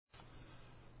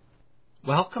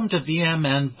Welcome to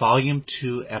VMN Volume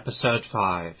 2, Episode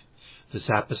 5. This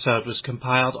episode was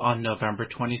compiled on November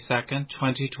 22nd,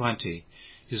 2020,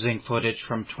 using footage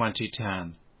from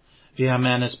 2010.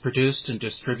 VMN is produced and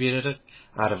distributed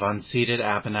out of unceded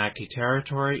Abenaki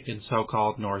territory in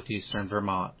so-called northeastern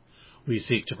Vermont. We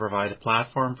seek to provide a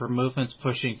platform for movements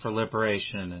pushing for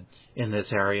liberation in this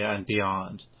area and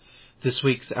beyond. This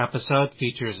week's episode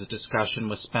features a discussion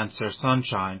with Spencer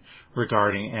Sunshine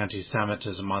regarding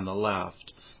anti-Semitism on the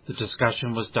left. The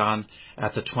discussion was done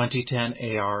at the 2010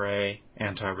 ARA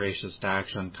Anti-Racist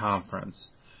Action Conference.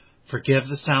 Forgive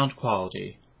the sound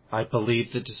quality. I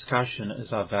believe the discussion is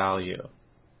of value.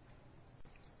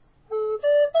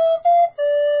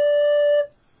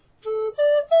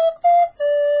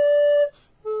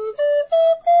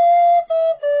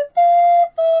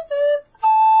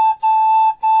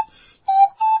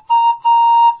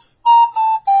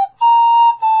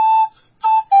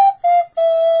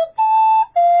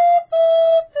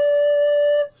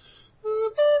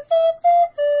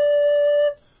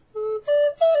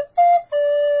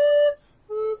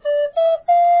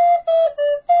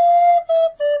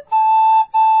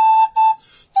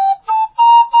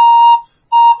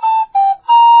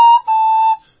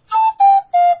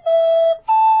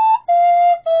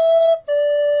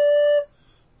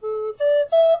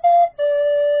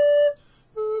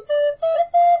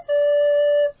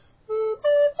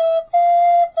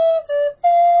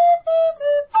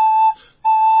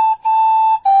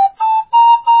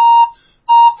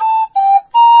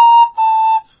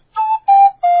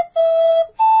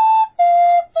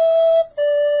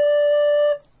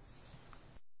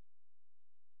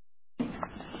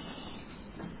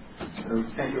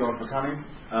 Thank you all for coming.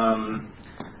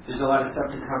 There's a lot of stuff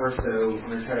to cover, so I'm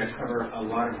going to try to cover a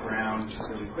lot of ground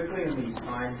really quickly and leave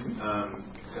time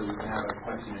so we can have a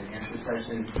question and answer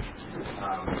session.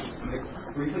 I'm going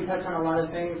to briefly touch on a lot of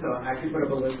things, so I actually put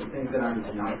up a list of things that I'm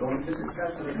not going to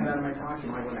discuss that I cut out of my talk you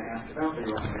might want to ask about, but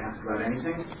you don't want to ask about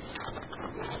anything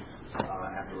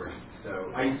afterwards. So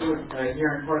I used to work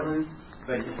here in Portland,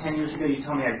 but 10 years ago you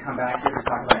told me I'd come back here to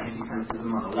talk about anti-Semitism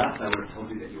on the left. I would have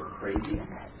told you that you were crazy.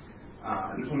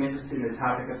 I became interested in the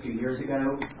topic a few years ago,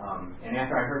 and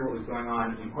after I heard what was going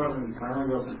on in Portland, my only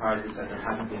real surprise is that there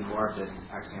hasn't been more of this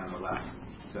actually on the left.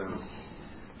 So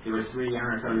there were three, I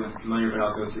don't know if everyone's familiar, but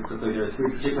I'll go through quickly. There were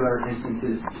three particular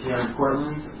instances here in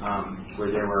Portland where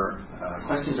there were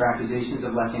questions or accusations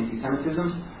of left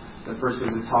anti-Semitism. The first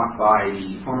was a talk by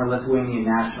the former Lithuanian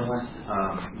nationalist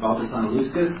Valdas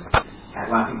Analuskas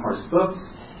at Laughing Horse Books.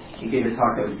 He gave a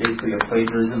talk that was basically a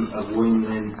plagiarism of William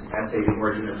Lynn's essay, The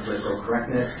Origin of Political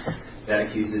Correctness, that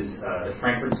accuses the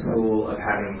Frankfurt School of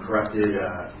having corrupted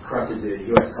the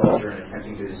U.S. culture and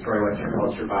attempting to destroy Western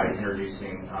culture by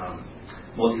introducing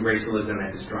multiracialism and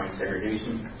destroying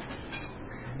segregation.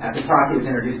 At the talk, it was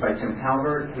introduced by Tim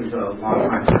Talbert, who's a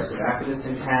longtime progressive activist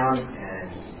in town, and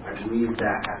I believe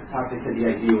that at the talk they said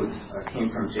the idea came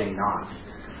from Jay Knott.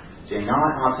 Jay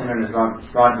Knott, also known as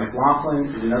Rod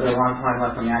McLaughlin, is another longtime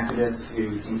left-wing activist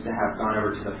who seems to have gone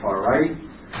over to the far right.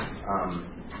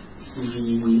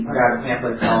 He put out a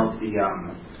pamphlet called The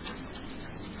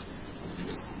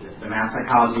Mass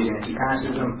Psychology of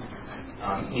Anti-Fascism.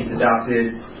 He's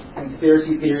adopted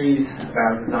conspiracy theories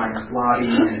about the Zionist lobby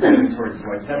and its towards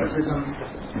white separatism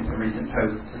in some recent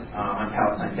posts on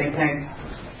Palestine Think Tank.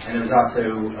 And there was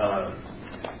also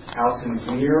Alison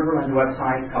Weir, who runs a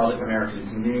website called If Americans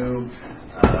Knew,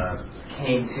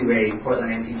 came to a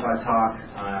Portland Antifa talk,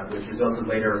 which resulted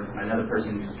later another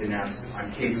person denounced,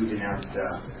 on KBOO denounced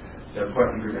the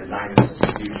Portland group as Zionist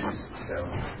institutions. So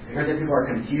I heard that people are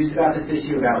confused about this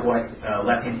issue, about what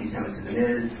left anti-Semitism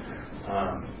is,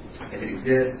 if it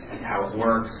exists, how it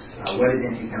works, what is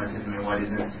anti-Semitism and what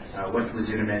isn't, what's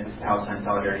legitimate Palestine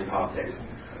solidarity politics,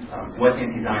 what's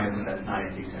anti-Zionism that's not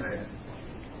anti-Semitism.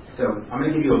 So I'm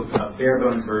going to give you a bare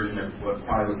bones version of what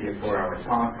probably would be a 4-hour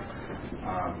talk,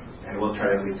 and we'll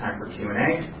try to leave time for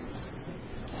Q&A.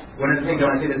 One of the things I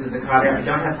want to say, this is a caveat, I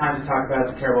don't have time to talk about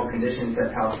the terrible conditions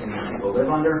that Palestinian people live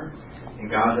under.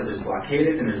 In Gaza, there's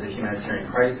blockaded, and there's a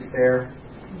humanitarian crisis there.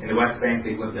 In the West Bank,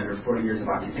 they've lived under 40 years of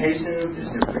occupation.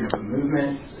 There's no freedom of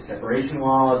movement. The separation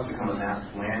wall has become a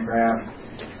massive land grab.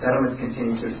 Settlements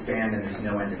continue to expand, and there's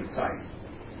no end in sight.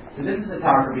 So this is a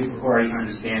talk for people who already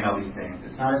understand all these things.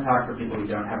 It's not a talk for people who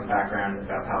don't have a background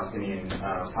about Palestinian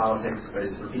politics, but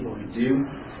it's for people who do.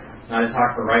 It's not a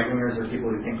talk for right-wingers or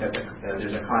people who think that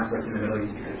there's a conflict in the Middle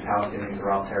East because Palestinians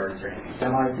are all terrorists or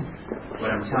anti-Semites. What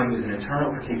I'm telling you is an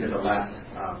internal critique of the left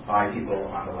by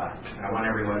people on the left. And I want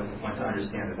everyone to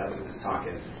understand that that's what this talk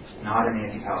is. It's not an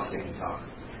anti-Palestinian talk.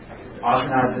 Also,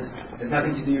 there's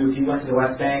nothing to do, if you went to the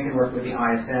West Bank and worked with the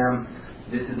ISM,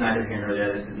 this is neither here nor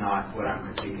there. This is not what I'm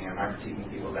critiquing. I'm not critiquing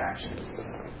people's actions.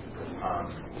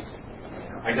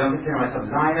 I don't consider myself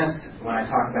Zionist. When I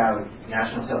talk about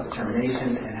national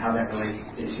self-determination and how that relates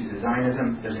to issues of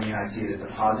Zionism, doesn't mean I see it as a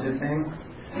positive thing.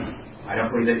 I don't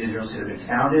believe that Israel should have been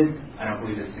founded. I don't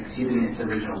believe it succeeded in its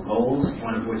original goals,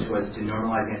 one of which was to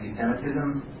normalize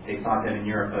anti-Semitism. They thought that in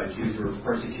Europe Jews were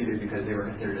persecuted because they were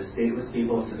considered a stateless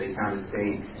people, so they founded a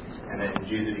state, and then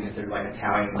Jews would be considered like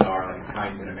Italians are, like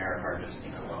Italians in America are just,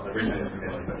 well, originally from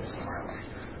Italy, but they're somewhere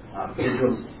else.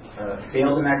 Israel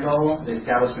failed in that goal. The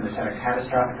establishment has had a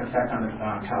catastrophic effect on the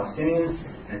Palestinians,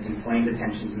 and it's inflamed the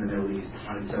tensions in the Middle East.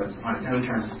 So it's, on its own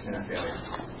terms, it's been a failure.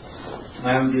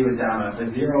 My own view is that I'm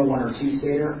a 0, 1, or 2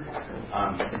 stater.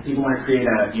 If people want to create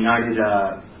a united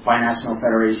binational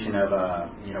federation of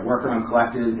worker-owned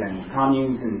collectives and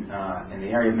communes in the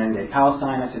area of modern-day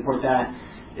Palestine, I support that.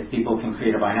 If people can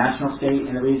create a binational state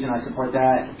in the region, I support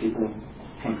that. If people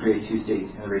can create 2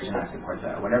 states in the region, I support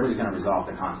that. Whatever is going to resolve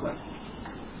the conflict.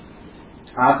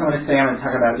 I also want to say, I'm going to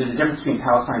talk about, there's a difference between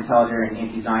Palestine solidarity and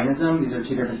anti-Zionism. These are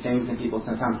 2 different things, and people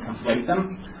sometimes conflate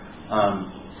them.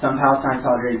 Some Palestine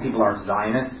solidarity people are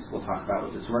Zionists. We'll talk about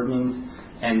what this word means.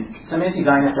 And some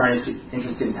anti-Zionists aren't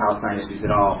interested in Palestine issues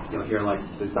at all. You'll hear like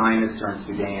the Zionists are in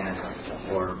Sudan,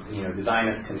 or the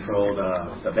Zionists control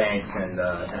the banks and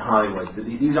Hollywood. So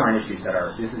these aren't issues that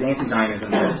are. This is anti-Zionism,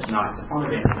 but it's not the form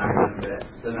of anti-Zionism, but it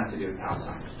doesn't have to do with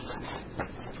Palestine.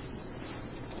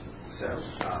 So,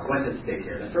 what's at stake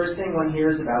here? The first thing one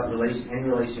hears about in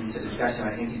relation to discussion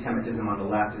about anti-Semitism on the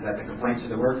left is that the complaints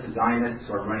are the works of Zionists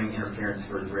who are running interference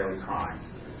for Israeli crime.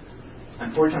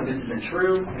 Unfortunately, this isn't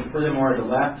true, and furthermore, the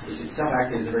left, which itself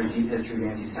actually has a very deep history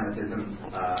of anti-Semitism,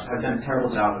 has done a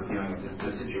terrible job of dealing with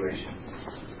this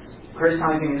situation.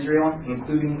 Criticizing Israel,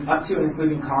 including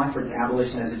calling for its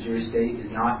abolition as a Jewish state, is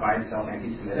not by itself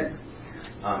anti-Semitic.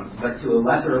 But to a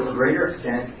lesser or greater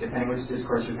extent, depending which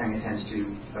discourse you're paying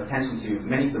attention to,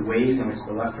 many of the ways in which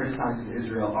the left criticizes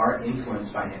Israel are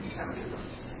influenced by anti-Semitism.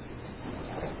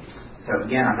 So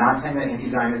again, I'm not saying that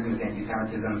anti-Zionism is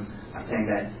anti-Semitism. I'm saying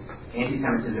that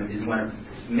anti-Semitism is one of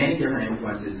many different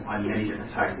influences on many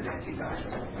different types of anti-Zionism.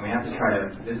 And we have to try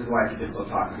to, this is why it's a difficult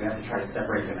talk, we have to try to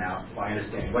separate them out by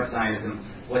understanding what's Zionism,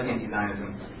 what's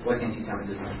anti-Zionism, what's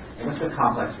anti-Semitism, and what's the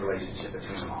complex relationship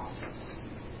between them all.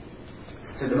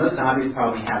 So the most obvious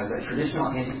problem we have is that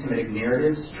traditional anti-Semitic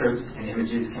narratives, tropes, and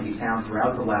images can be found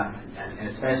throughout the left,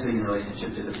 and especially in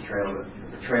relationship to the betrayal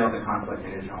of the conflict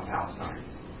in Israel and Palestine.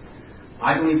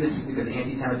 I believe this is because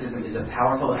anti-Semitism is a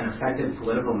powerful and effective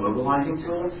political mobilizing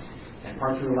tool, and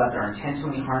parts of the left are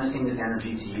intentionally harnessing this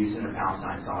energy to use in the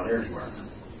Palestine solidarity work.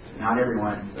 Not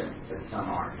everyone, but some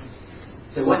are.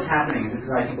 So what's happening, and this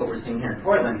is I think what we're seeing here in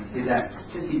Portland, is that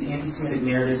since these anti-Semitic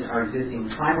narratives are existing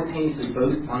simultaneously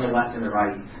both on the left and the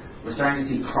right, we're starting to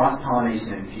see cross-pollination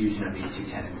and fusion of these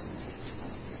 2 tendencies.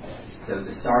 So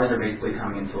the stars are basically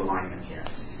coming into alignment here.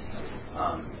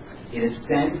 In a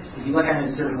sense, if you look at it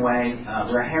in a certain way,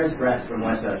 we're a hair's breadth from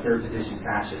what the third position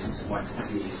fascists want to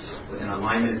see, with an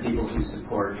alignment of people who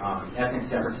support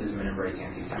ethnic separatism and embrace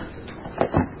anti-Semitism.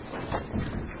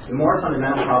 The more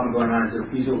fundamental problem going on is the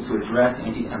refusal to address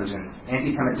anti-Semitism.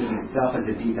 Anti-Semitism itself is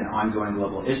a deep and ongoing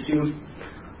global issue.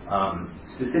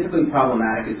 Specifically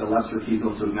problematic is the left's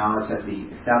refusal to acknowledge that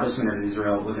the establishment of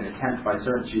Israel was an attempt by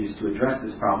certain Jews to address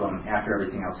this problem after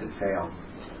everything else had failed.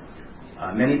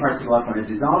 Many parts of the left want to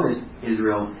dissolve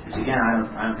Israel, which again I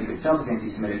don't think itself is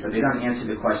anti-Semitic, but they don't answer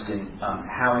the question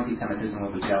how anti-Semitism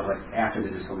will be dealt with after the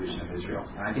dissolution of Israel.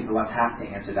 And I think the left has to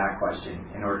answer that question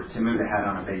in order to move ahead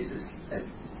on a basis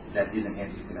that isn't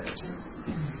anti-Semitic.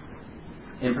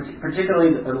 And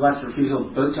particularly the left's refusal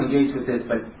both to engage with this,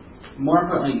 but more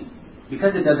importantly,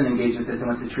 because it doesn't engage with this and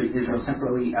wants to treat Israel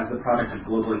simply as the product of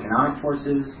global economic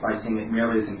forces by seeing it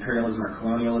merely as imperialism or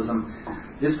colonialism,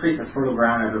 this creates a fertile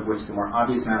ground out of which the more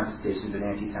obvious manifestations of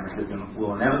anti-Semitism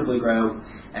will inevitably grow,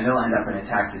 and they'll end up in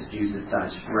attacks as Jews as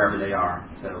such, wherever they are.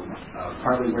 So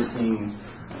partly we're seeing,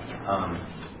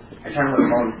 I try to look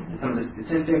at some of the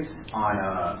statistics on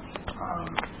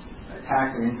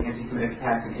attacks and anti-Semitic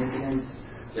attacks and incidents.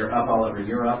 They're up all over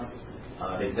Europe.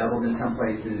 They've doubled in some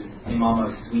places. In Malmo,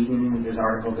 Sweden, there's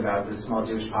articles about the small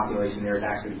Jewish population there is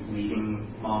actually leaving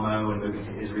Malmo and moving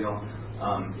to Israel.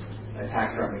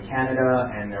 Attacks are up in Canada,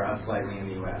 and they're up slightly in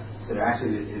the U.S. So there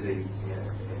actually is an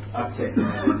uptick,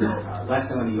 less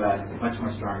than in the U.S., but much,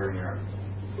 much stronger in Europe.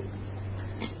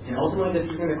 And ultimately, this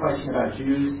isn't a question about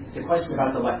Jews. It's a question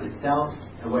about the left itself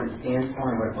and what it stands for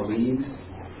and what it believes.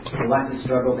 The left has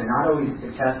struggled, and not always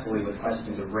successfully, with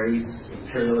questions of race,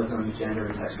 imperialism,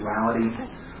 gender, and sexuality.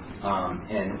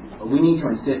 And we need to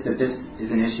insist that this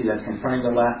is an issue that's confronting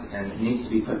the left and needs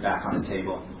to be put back on the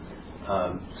table.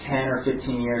 10 or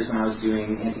 15 years when I was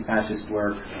doing anti-fascist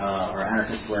work or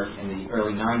anarchist work in the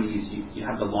early 90s, you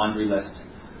have the laundry list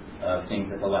of things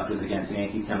that the left was against, and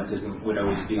anti-Semitism would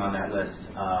always be on that list.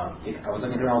 I was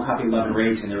looking through an old copy of Love and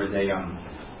Rage, and there was a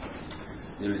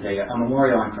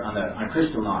memorial on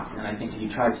Kristallnacht, and I think if you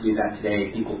tried to do that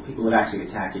today, people would actually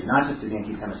attack you, not just as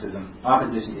anti-Semitism,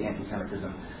 opposition to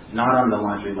anti-Semitism, not on the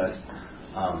laundry list,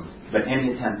 but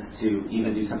any attempt to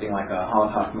even do something like a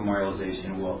Holocaust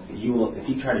memorialization if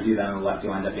you try to do that on the left,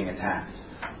 you'll end up being attacked.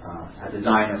 As a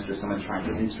Zionist or someone trying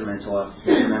to instrumentalize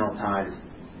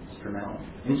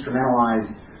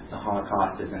the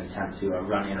Holocaust as an attempt to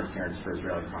run interference for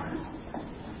Israeli crimes.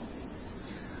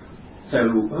 So,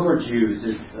 who are Jews?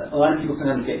 There's a lot of people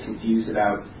sometimes get confused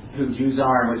about who Jews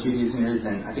are and what Judaism is,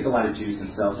 and I think a lot of Jews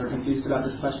themselves are confused about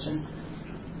this question.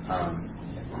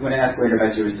 I'm going to ask later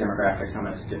about Jewish demographics. I'm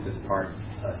going to skip this part.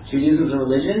 Judaism is a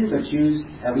religion, but Jews,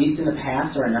 at least in the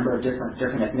past, are a number of different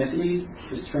ethnicities.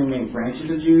 There's three main branches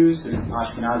of Jews. There's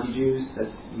Ashkenazi Jews,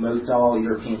 that's most all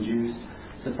European Jews.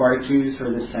 Sephardic Jews, who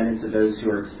are the descendants of those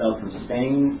who were expelled from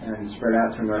Spain and spread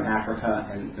out through North Africa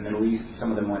and the Middle East.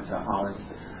 Some of them went to Holland.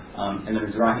 And then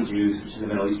Mizrahi Jews, which is the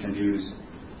Middle Eastern Jews.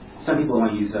 Some people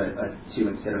want to use a two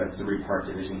instead of a three-part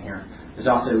division here. There's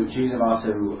also Jews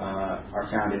are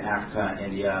found in Africa,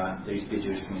 India. There used to be a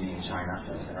Jewish community in China,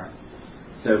 etc.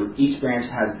 So each branch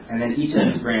has, and then each of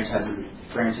these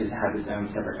branches has its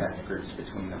own separate ethnic groups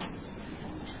between them.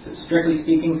 So strictly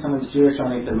speaking, someone's Jewish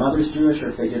only if their mother's Jewish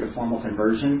or if they did a formal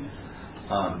conversion.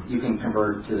 You can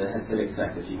convert to the Hasidic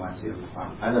sect if you want to.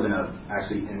 I live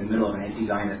actually in the middle of an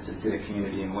anti-Zionist Hasidic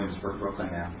community in Williamsburg, Brooklyn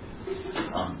now.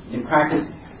 In practice,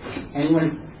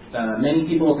 many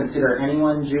people will consider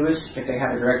anyone Jewish if they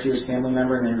have a direct Jewish family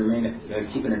member and they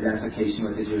keep an identification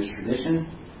with the Jewish tradition.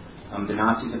 The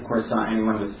Nazis, of course, saw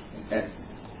anyone with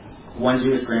one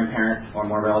Jewish grandparent or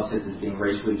more relatives as being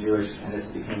racially Jewish, and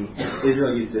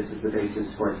Israel used this as the basis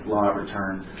for its law of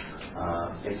return.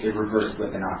 It reversed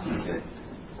what the Nazis did.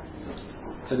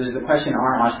 So there's the question,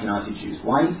 are Ashkenazi Jews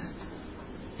white?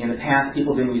 In the past,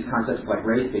 people didn't use concepts like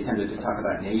race. They tended to talk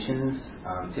about nations.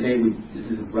 Today, this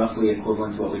is roughly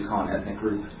equivalent to what we call an ethnic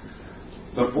group.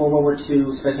 Before World War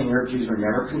II, especially in Europe, Jews were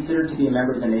never considered to be a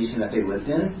member of the nation that they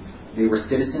lived in. They were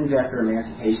citizens after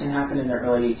emancipation happened in the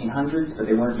early 1800s, but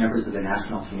they weren't members of the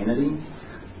national community.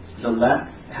 The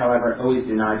left, however, always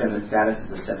denied them the status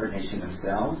of a separate nation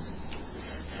themselves.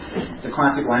 The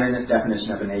classic Leninist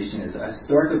definition of a nation is a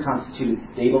historically constituted,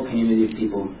 stable community of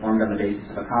people formed on the basis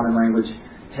of a common language,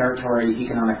 territory,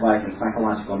 economic life, and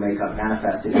psychological makeup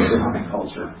manifested in common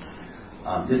culture.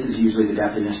 This is usually the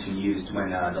definition used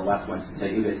when the left wants to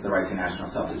say who gets the right to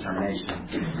national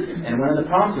self-determination. And one of the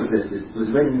problems with this is it was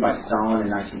written by Stalin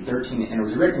in 1913, and it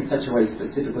was written in such a way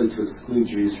specifically to exclude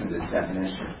Jews from this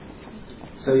definition.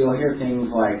 So you'll hear things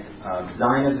like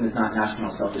Zionism is not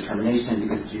national self-determination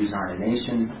because Jews aren't a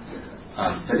nation.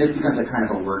 But this becomes a kind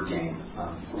of a word game.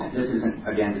 This isn't,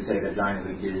 again, to say that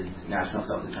Zionism is national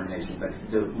self-determination, but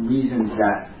the reasons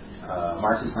that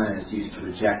Marxist-Leninists used to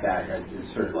reject that is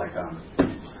sort of like,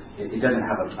 it doesn't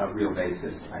have a real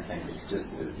basis, I think. It's just,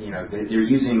 they're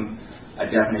using a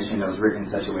definition that was written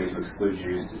in such a way to exclude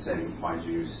Jews to say why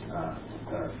Jews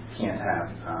can't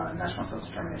have national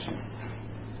self-determination.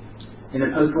 In the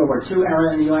post-World War II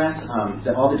era in the U.S.,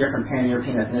 all the different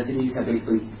pan-European ethnicities have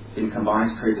basically been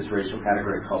combined to create this racial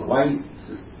category called white.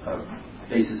 This is a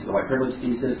basis of the white privilege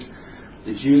thesis.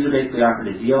 The Jews are basically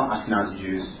offered a deal. Ashkenazi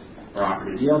Jews are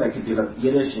offered a deal. They could give up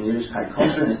Yiddish and Yiddishkeit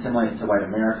culture and assimilate to white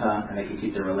America, and they could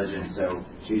keep their religion. So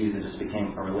Judaism just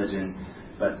became a religion,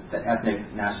 but the ethnic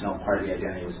national part of the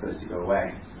identity was supposed to go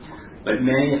away. But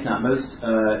many, if not most,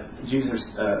 Jews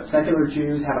are secular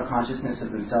Jews have a consciousness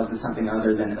of themselves as something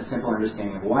other than a simple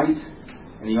understanding of white.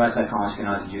 In the U.S., I call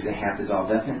Ashkenazi Jews a half-dissolved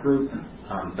ethnic group.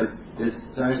 But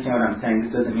to understand what I'm saying,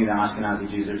 this doesn't mean that Ashkenazi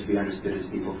Jews are to be understood as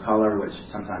people of color, which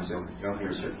sometimes you'll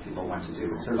hear certain people want to do.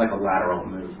 It's sort of like a lateral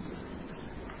move.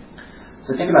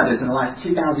 So think about this. In the last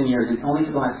 2,000 years, it's only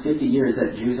for the last 50 years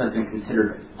that Jews have been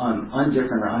considered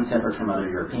undifferent or unseparate from other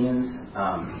Europeans.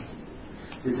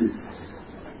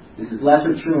 This is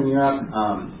lesser true in Europe.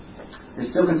 They're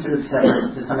still considered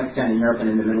separate to some extent in Europe, and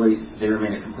in the Middle East, they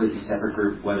remain a completely separate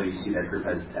group, whether you see that group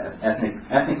as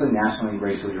ethnically, nationally,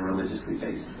 racially, or religiously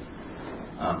based.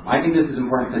 I think this is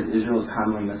important because Israel is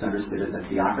commonly misunderstood as a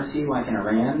theocracy, like in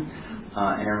Iran.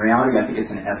 And in reality, I think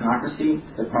it's an ethnocracy,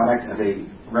 the product of a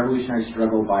revolutionary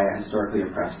struggle by a historically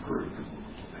oppressed group.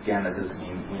 Again, that doesn't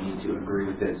mean we need to agree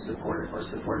with it, support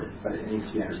it, but it needs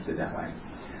to be understood that way.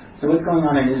 So what's going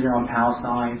on in Israel and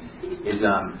Palestine is,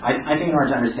 I think in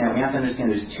order to understand, we have to understand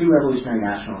there's two revolutionary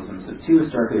nationalisms of two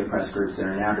historically oppressed groups that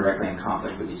are now directly in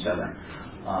conflict with each other.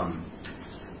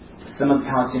 Some of the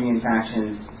Palestinian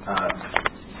factions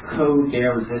code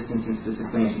their resistance in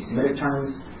specifically anti-Semitic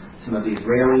terms. Some of the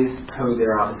Israelis code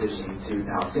their opposition to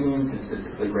Palestinians in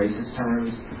specifically racist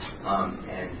terms.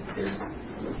 And there's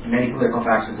many political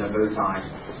factions on both sides,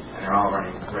 and they're all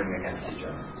running against each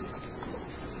other.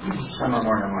 Some are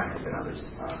more in alignment than others.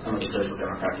 Some of the social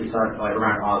democrats, we saw like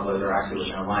around Oslo, there actually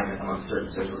was an alignment among certain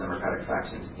social democratic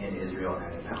factions in Israel and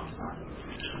in Palestine.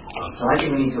 So I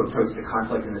think we need to approach the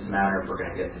conflict in this manner if we're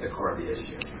going to get to the core of the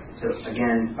issue. So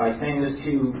again, by saying there's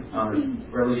two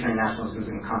revolutionary nationalisms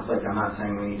in conflict, I'm not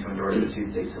saying we need to endorse a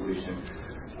two-state solution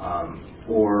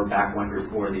or back one group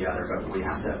or the other, but we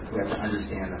have to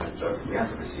understand that. So we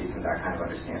have to proceed from that kind of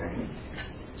understanding.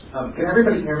 Can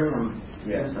everybody hear me?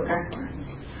 Yes. Okay.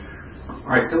 All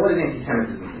right. So what is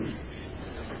anti-Semitism?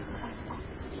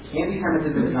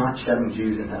 Anti-Semitism is not shoving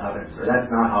Jews into ovens, or that's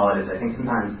not all it is. I think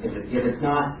sometimes if it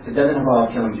doesn't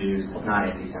involve killing Jews, it's not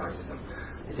anti-Semitism.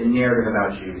 It's a narrative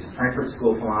about Jews. Frankfurt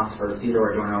School philosopher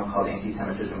Theodor Adorno called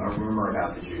anti-Semitism a rumor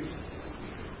about the Jews.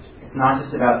 It's not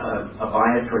just about a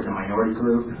bias towards a minority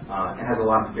group. It has a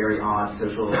lot of very odd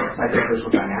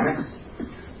psychosocial dynamics.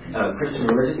 Christian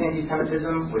religious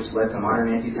anti-Semitism, which led to modern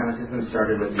anti-Semitism,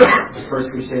 started with the First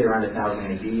Crusade around 1000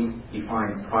 AD. You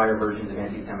find prior versions of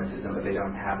anti-Semitism, but they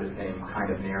don't have the same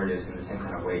kind of narratives and the same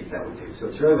kind of weight that we do.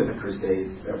 So it's really with the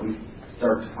Crusades that we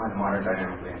start to find the modern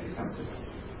dynamic of anti-Semitism.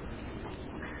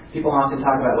 People often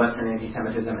talk about Western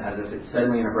anti-Semitism as if it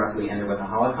suddenly and abruptly ended with the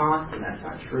Holocaust, and that's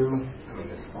not true. I mean,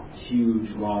 this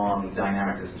huge, long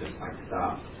dynamic doesn't just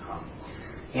stop.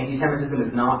 Anti-Semitism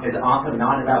is often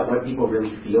not about what people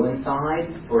really feel inside,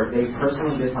 or if they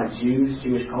personally dislike Jews,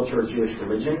 Jewish culture, or Jewish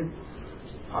religion.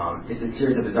 It's a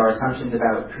series of bizarre assumptions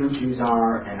about who Jews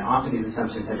are, and often these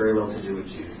assumptions have very little to do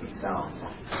with Jews themselves.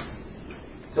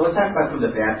 So let's talk about some of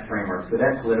the bad frameworks, the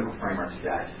bad political frameworks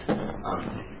that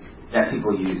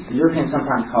people use. The Europeans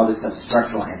sometimes call this stuff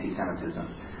structural anti-Semitism.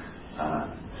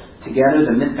 Together,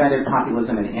 the misguided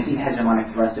populism and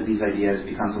anti-hegemonic thrust of these ideas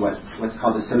becomes what's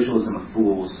called the socialism of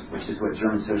fools, which is what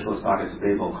German socialist August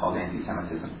Bebel called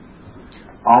anti-Semitism.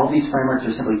 All of these frameworks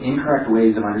are simply incorrect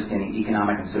ways of understanding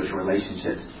economic and social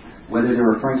relationships, whether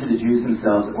they're referring to the Jews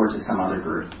themselves or to some other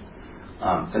group.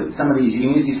 So some of these, you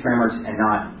can use these frameworks and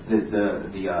not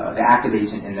the active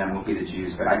agent in them will be the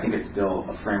Jews, but I think it's still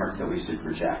a framework that we should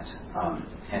reject.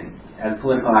 And as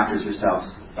political actors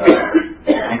yourselves,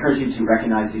 I encourage you to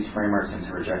recognize these frameworks and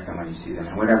to reject them when you see them,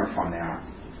 in whatever form they are.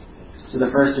 So the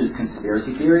first is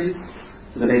conspiracy theories.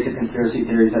 So the basic conspiracy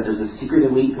theory is that there's a secret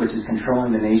elite which is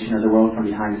controlling the nation or the world from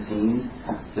behind the scenes.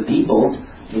 The people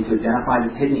need to identify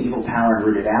this hidden evil power and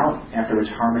root it out, after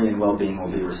which harmony and well-being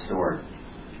will be restored.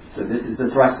 So this is the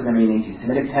thrust of the main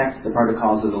anti-Semitic text, the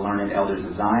Protocols of the Learned Elders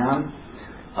of Zion.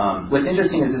 What's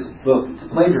interesting is this book, it's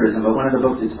plagiarism, but one of the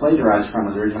books it's plagiarized from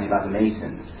was originally about the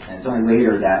Masons, and it's only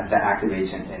later that the active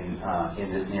agent in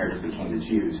this narrative became the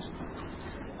Jews.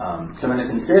 So in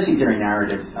the conspiracy theory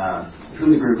narrative,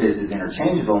 who the group is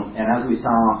interchangeable, and as we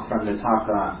saw from the talk,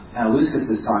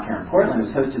 Luskis' talk here in Portland, it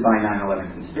was hosted by a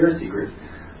 9/11 conspiracy group.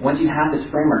 Once you have this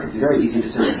framework, it's very easy to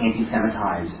sort of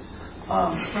anti-Semitize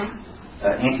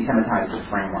the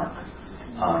framework.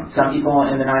 Some people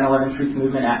in the 9/11 truth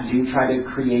movement do try to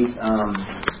create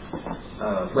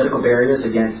political barriers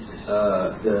against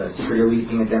the secret elite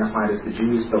being identified as the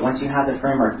Jews, but once you have the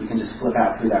framework, you can just flip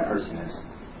out who that person is.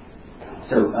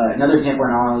 So another example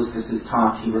in Alan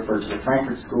talk, he referred to the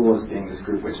Frankfurt School as being this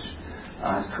group which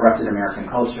has corrupted American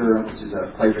culture, which is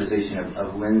a plagiarization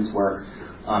of Lynn's work.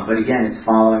 But again, it's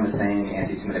following the same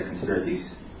anti-Semitic conspiracy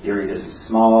theory. There's a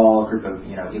small group of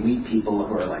elite people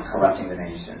who are corrupting the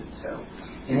nation. So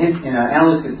in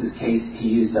Alan Luskis' case, he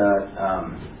used a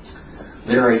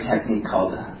literary technique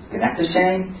called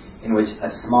Genektische, in which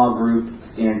a small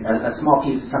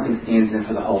piece of something stands in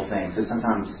for the whole thing. So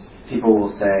sometimes people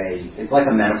will say, it's like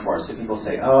a metaphor, so people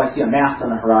say, oh, I see a mast on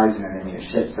the horizon, and they mean a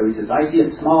ship. So he says, I see a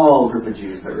small group of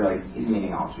Jews, but really, he's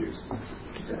meaning all Jews.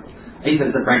 So he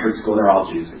says the Frankfurt School, they're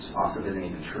all Jews, which also isn't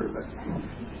even true. But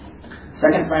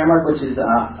second framework, which is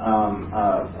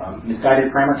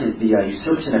misguided framework, is the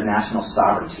usurpation of national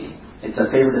sovereignty. It's a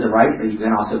favor to the right, but you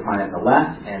can also find it on the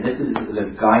left, and this is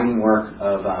the guiding work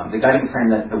of, the guiding frame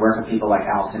that the work of people like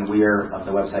Alison Weir of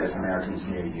the website of Americans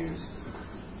New use.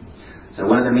 So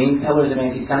one of the main pillars of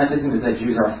anti-Semitism is that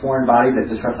Jews are a foreign body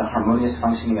that disrupts the harmonious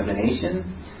functioning of the nation.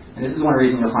 And this is one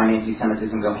reason you'll find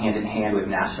anti-Semitism go hand in hand with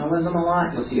nationalism a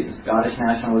lot. You'll see it with Scottish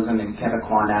nationalism and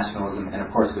Quebecois nationalism, and of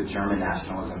course with German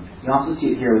nationalism. You also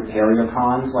see it here with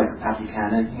paleocons, like Pat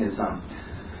Buchanan.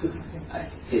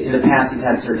 In the past, he's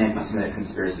had certain anti-Semitic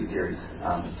conspiracy theories.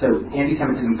 So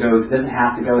anti-Semitism doesn't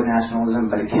have to go with nationalism,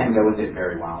 but it can go with it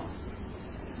very well.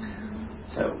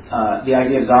 So the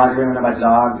idea of Zog, everyone know about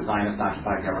Zog, the Zionist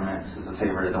occupied government. This is a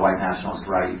favorite of the white nationalist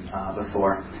right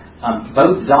before.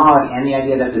 Both Zog and the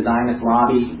idea that the Zionist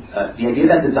lobby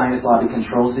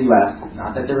controls the U.S.,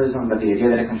 not that there is one, but the idea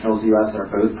that it controls the U.S.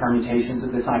 are both permutations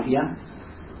of this idea.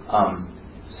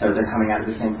 So they're coming out of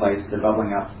the same place. They're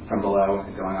bubbling up from below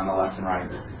and going on the left and right.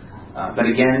 But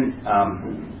again,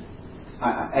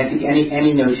 I think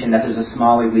any notion that there's a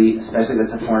small elite, especially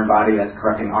that's a foreign body that's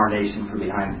corrupting our nation from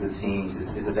behind the scenes,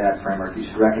 is a bad framework. You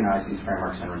should recognize these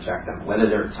frameworks and reject them, whether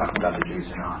they're talking about the Jews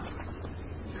or not.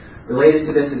 Related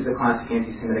to this is the classic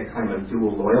anti-Semitic claim of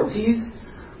dual loyalties.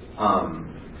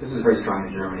 This is very strong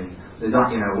in Germany.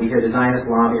 We hear the Zionist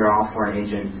lobby are all foreign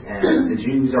agents, and the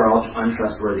Jews are all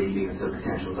untrustworthy because they're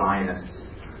potential Zionists.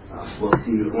 We'll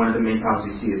see, one of the main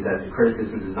problems we see is that the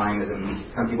criticisms of Zionism,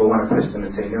 some people want to push them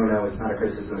and say, no, it's not a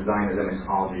criticism of Zionism, it's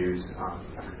all Jews.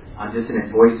 On Dissident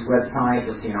Voice website,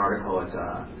 you'll see an article, it's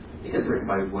written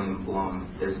by William Blum.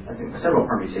 There's, I think, several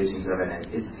permutations of it, and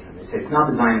they say it's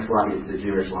not the Zionist lobby, it's the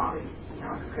Jewish lobby.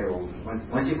 Okay, well,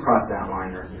 once you cross that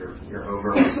line, you're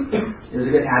over. There's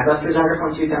a good Adbusters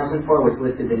article in 2004 which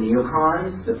listed the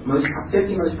neocons, the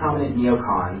 50 most prominent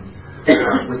neocons,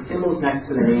 with symbols next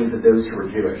to the names of those who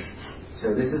were Jewish.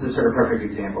 So this is a sort of perfect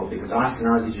example because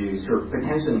Ashkenazi Jews, who are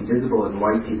potentially invisible as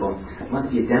white people,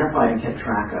 must be identified and kept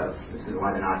track of. This is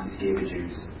why the Nazis gave the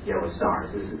Jews yellow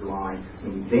stars. This is why,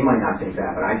 they might not think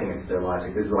that, but I think it's their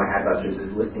logic. This is why Adbusters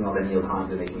is listing all the neocons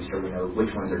and making sure we know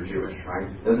which ones are Jewish, right?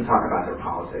 It doesn't talk about their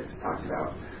politics. It talks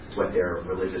about what their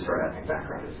religious or ethnic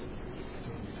background is.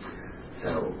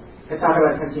 So, let's talk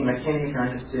about Cynthia McKinney. If you're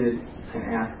interested, you can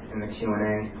ask in the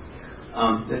Q&A.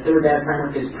 The third bad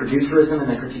framework is producerism and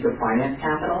the critique of finance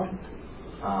capital.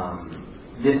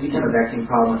 This became a vexing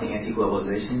problem with the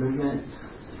anti-globalization movement.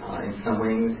 In some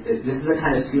ways, this is a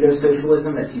kind of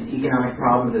pseudo-socialism that sees economic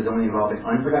problems as only involving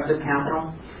unproductive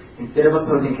capital. Instead of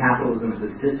opposing capitalism as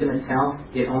a system itself,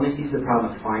 it only sees the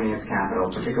problem of finance capital,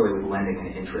 particularly with lending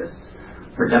and interest.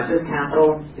 Productive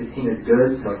capital is seen as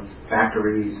good, so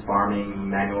factories, farming,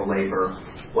 manual labor,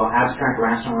 while abstract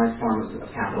rationalized forms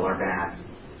of capital are bad.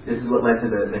 This is what led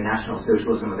to the National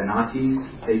Socialism of the Nazis.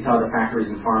 They saw the factories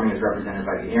and farming as represented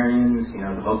by the Aryans,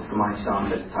 the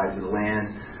Volksgemeinschaft that's tied to the land,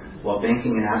 while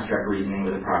banking and abstract reasoning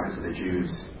were the progress of the Jews.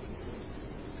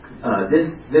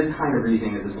 This kind of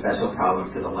reasoning is a special problem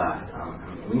to the left.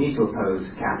 We need to oppose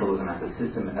capitalism as a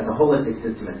system, as a holistic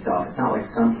system itself. It's not like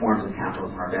some forms of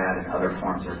capitalism are bad and other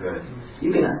forms are good.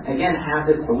 You can, again, have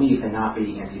this belief and not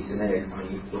be anti-Semitic.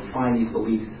 You'll find these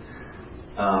beliefs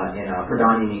in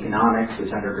predominant economics,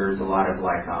 which undergirds a lot of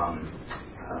worker-owned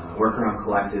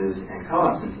collectives and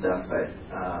co-ops and stuff, but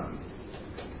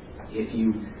if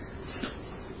you...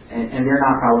 And they're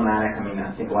not problematic.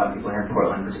 I think a lot of people here in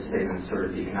Portland participate in sort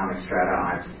of the economic strata.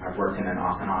 I've worked in it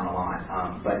off and on a lot.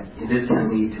 But this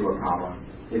can lead to a problem.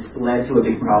 It's led to a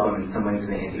big problem in some ways in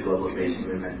the anti-globalization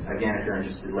movement. Again, if you're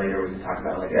interested later, we can talk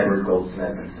about Edward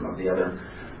Goldsmith and some of the other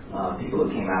people who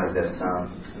came out of this,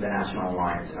 the National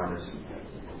Alliance and others.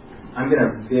 I'm going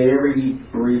to very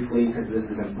briefly, because this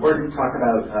is important, talk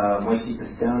about Moishe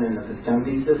Pistone and the Pistone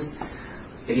thesis.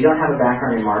 If you don't have a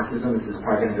background in Marxism, this is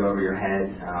probably going to go over your head,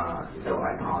 so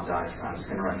I apologize. I'm just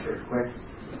going to run through it quick.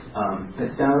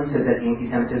 Pistone says that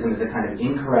anti-Semitism is a kind of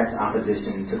incorrect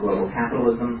opposition to global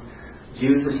capitalism.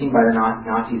 Jews were seen by the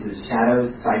Nazis as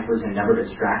shadows, ciphers, and numbered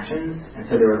abstractions, and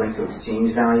so they were linked to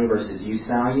exchange value versus use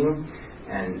value.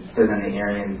 And so then the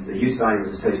use value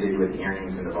was associated with the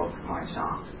Aryans and the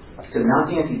Volksgemeinschaft. So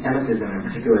Nazi anti-Semitism, in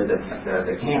particular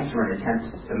the camps, were a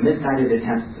misguided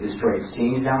attempt to destroy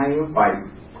exchange value by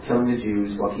killing the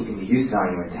Jews while keeping the use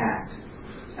value intact.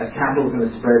 As capitalism has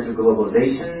spread through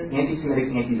globalization, anti-Semitic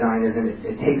anti-Zionism,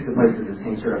 it takes the place of the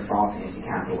same sort of false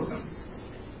anti-capitalism.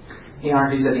 He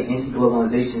argues that the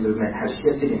anti-globalization movement has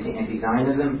shifted into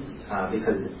anti-Zionism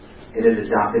because it has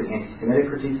adopted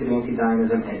anti-Semitic critiques of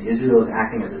anti-Zionism, and Israel is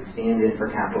acting as a stand-in for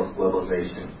capitalist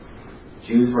globalization.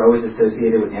 Jews were always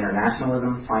associated with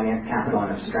internationalism, finance, capital,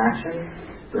 and abstraction,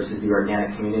 versus the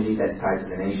organic community that's tied to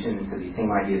the nation, and so these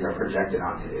same ideas are projected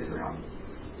onto Israel.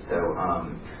 So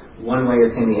one way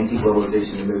of saying the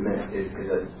anti-globalization movement is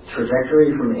a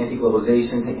trajectory from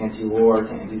anti-globalization to anti-war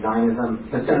to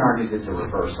anti-Zionism. Pistone argues it's a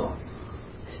reversal.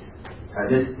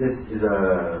 This is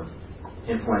a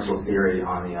influential theory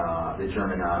on the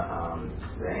anti-German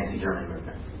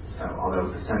movement. So, although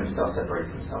the percentage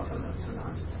self-separates themselves from them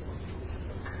sometimes.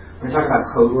 We're going to talk about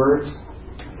code words,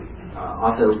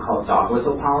 also called dog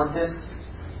whistle politics.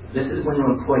 This is when you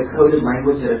employ coded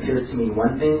language that appears to mean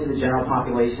one thing to the general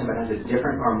population but has a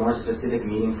different or more specific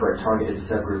meaning for a targeted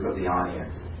subgroup of the audience.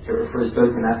 It refers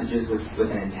both to messages with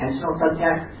an intentional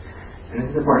subtext, and this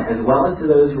is important, as well as to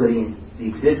those where the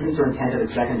existence or intent of a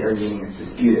secondary meaning is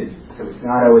disputed. So it's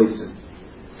not always just...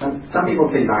 Some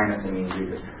people say Zionist and mean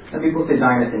Jew. Some people say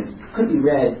Zionist and it could be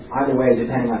read either way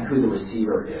depending on who the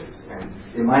receiver is. And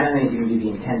it might not even be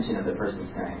the intention of the person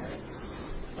saying it.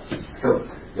 So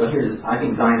you'll hear this, I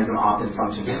think Zionism often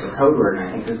functions as a code word, and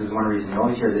I think this is one reason you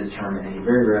always hear this term, and you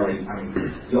very rarely,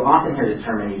 you'll often hear this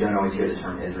term and you don't always hear the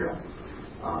term Israel.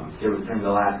 There was, during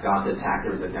the last Gaza attack,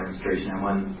 there was a demonstration, and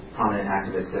one prominent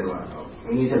activist said, well,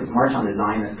 we need to march on the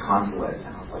Zionist consulate.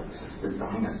 And I was like, the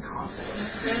Zionist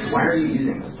consulate? Why are you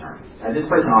using this term? This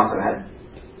person also had,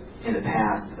 in the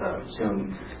past,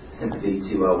 shown sympathy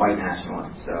to white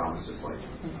nationalists, so I was just like...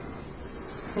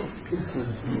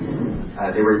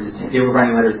 They were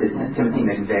writing letters to Timothy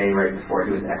McVeigh right before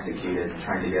he was executed,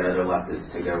 trying to get other leftists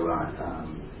to go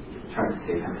try to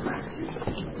save him from execution.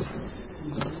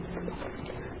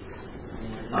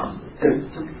 So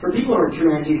for people who are true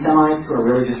anti-Semites, who are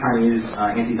really just trying to use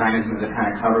anti-Zionism as a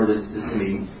kind of cover, this can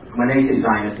be, when they say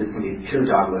Zionist, this can be pure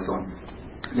dog whistle.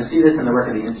 You'll see this in the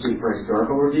work of the Institute for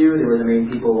Historical Review. They were the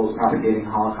main people propagating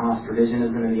Holocaust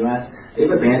revisionism in the U.S. They've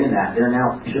abandoned that. They're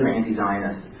now pure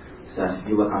anti-Zionist stuff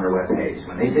if you look on their webpage.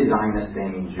 When they say Zionist, they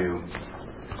mean Jew.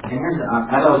 And here's,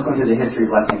 as I was going through the history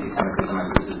of left anti-Semitism,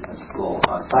 this is a little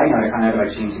side note I found out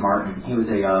about James Martin. He was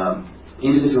a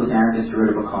individualist anarchist who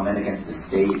wrote a book called Men Against the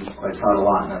State, I taught a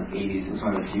lot in the 80s. It was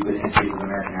one of the few good histories of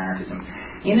American anarchism.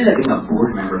 He ended up being a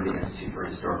board member of the Institute for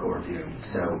Historical Review.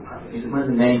 So he's one of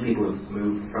the many people who've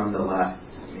moved from the left,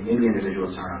 maybe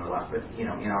individuals aren't on the left, but in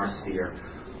our sphere,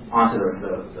 onto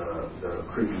the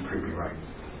creepy right.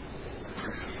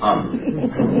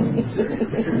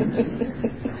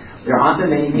 There are also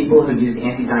many people who use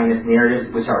anti-Zionist narratives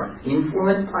which are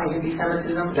influenced by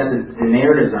anti-Semitism. That is, the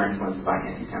narratives are influenced by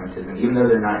anti-Semitism, even though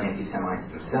they're not anti-Semites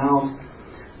themselves.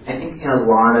 I think in a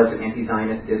lot of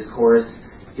anti-Zionist discourse,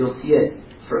 you'll see it.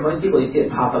 For most people, you see it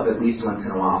pop up at least once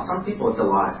in a while. Some people, it's a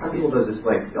lot. Some people, they'll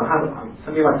have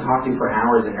some people I've talked to for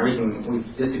hours and everything. We've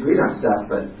disagreed on stuff,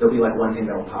 but there'll be like one thing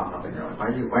that'll pop up, and you're like,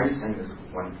 why are you saying this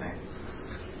one thing?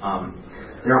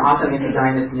 There are often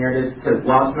anti-Zionist narratives, so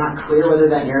while it's not clear whether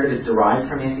that narrative is derived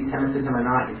from anti-Semitism or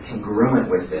not, it's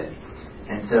congruent with it.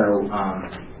 And so,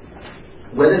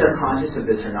 whether they're conscious of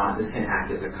this or not, this can act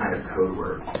as a kind of code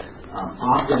word.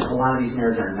 Often, a lot of these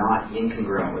narratives are not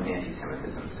incongruent with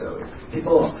anti-Semitism. So, if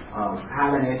people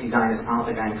have an anti-Zionist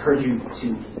politic, I encourage you to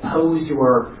pose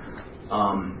your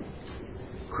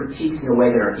critiques in a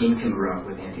way that are incongruent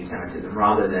with anti-Semitism,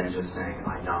 rather than just saying,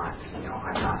 I'm not an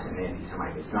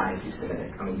anti-Semite, it's not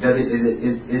anti-Semitic.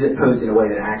 Is it posed in a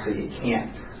way that actually it can't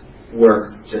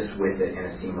work just with it in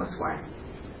a seamless way?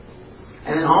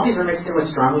 And then all these are mixed in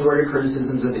with strongly worded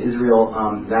criticisms of Israel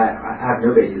that have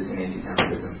no basis in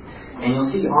anti-Semitism. And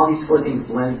you'll see all these four things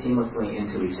blend seamlessly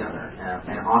into each other,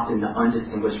 and often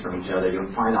undistinguished from each other.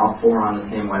 You'll find all four on the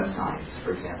same website,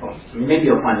 for example. Maybe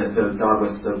you'll find that the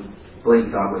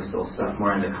blatant dog whistle stuff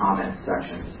more in the comments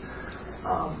sections.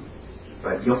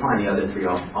 But you'll find the other three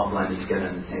all blended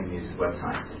together in the same news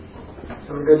website.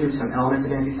 So I'm going to go through some elements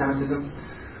of anti-Semitism.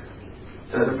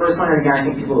 The first one, and again, I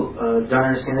think people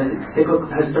don't understand this, it's cyclical.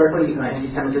 Historically,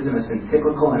 anti-Semitism has been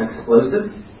cyclical and explosive.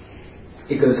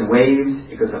 It goes in waves,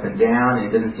 it goes up and down, and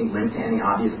it doesn't seem linked to any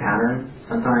obvious pattern.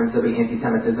 Sometimes there'll be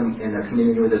anti-Semitism in a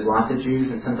community where there's lots of Jews,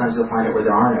 and sometimes you'll find it where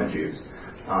there are no Jews.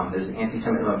 There's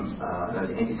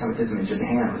anti-Semitism in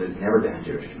Japan where there's never been a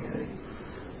Jewish community.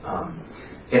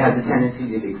 It has a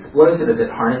tendency to be explosive as it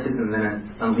harnesses and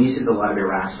then unleashes a lot of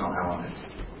irrational elements.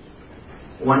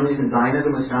 One reason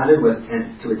Zionism was founded was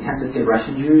to attempt to save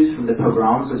Russian Jews from the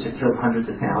pogroms, which had killed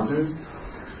hundreds of thousands.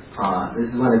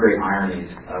 This is one of the great ironies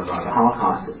of the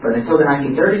Holocaust. But until the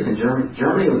 1930s in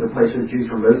Germany was the place where Jews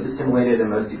were most assimilated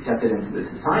and most accepted into the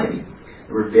society.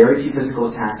 There were very few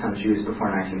physical attacks on Jews before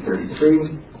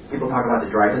 1933. People talk about the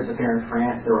Dreyfus Affair in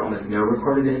France. There were almost no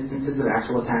recorded instances of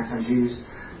actual attacks on Jews.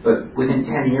 But within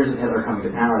 10 years of Hitler coming to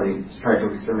power, they tried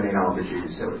to exterminate all of the Jews.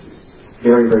 So it was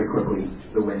very, very quickly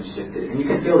the wind shifted. And you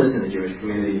can feel this in the Jewish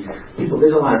community.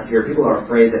 There's a lot of fear. People are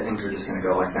afraid that things are just going to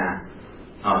go like that.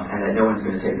 And that no one's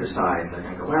going to take their side. And they're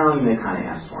going to go, well, you may kind of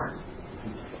ask for it.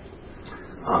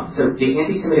 So the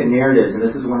anti-Semitic narratives, and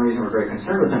this is one reason we're very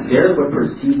concerned with them, they're what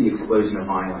precede the explosion of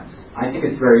violence. I think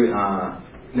it's very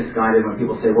misguided when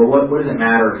people say, well, what does it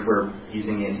matter if we're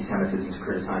using anti-Semitism to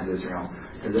criticize Israel?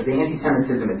 Because the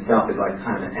anti-Semitism itself is like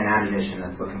kind of an ammunition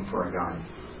that's looking for a gun.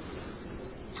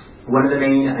 One of the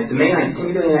main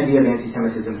stimulating idea of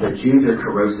anti-Semitism is that Jews are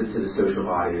corrosive to the social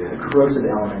body, they're a corrosive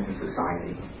element in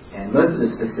society. And most of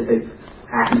the specific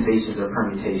accusations or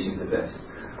permutations of this.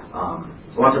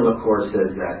 Walter LaCour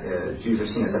says that Jews are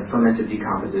seen as a fermented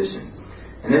decomposition.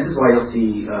 And this is why you'll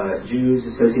see Jews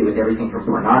associated with everything from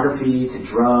pornography to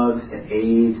drugs to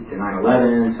AIDS to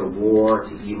 9/11 to war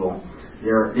to evil.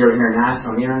 They're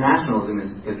international. The internationalism is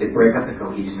that they break up the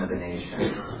cohesion of the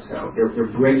nation. So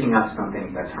they're breaking up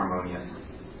something that's harmonious.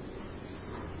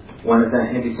 One of the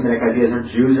anti-Semitic ideas are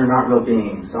Jews are not real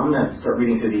beings. So I'm going to start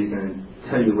reading through these and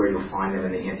tell you where you'll find them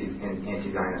in the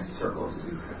anti-Zionist circles.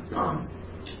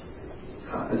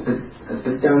 As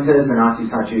Stone says, the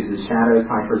Nazis saw Jews as shadows,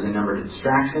 ciphers, and numbered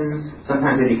distractions.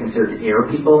 Sometimes they'd be considered air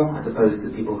people, as opposed to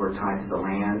people who are tied to the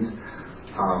land.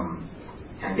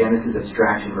 And again, this is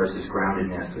abstraction versus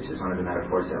groundedness, which is one of the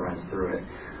metaphors that runs through it.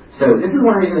 So this is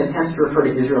one reason attempts to refer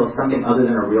to Israel as something other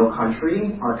than a real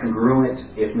country are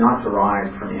congruent, if not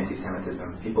derived, from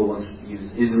anti-Semitism. People will use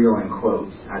Israel in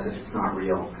quotes as if it's not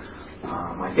real.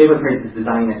 My favorite phrase is the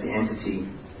Zionist entity.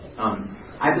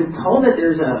 I've been told that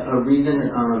there's a reason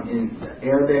in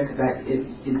Arabic that it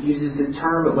uses this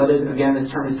term, but whether, again,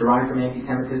 this term is derived from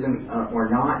anti-Semitism or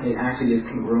not, it actually is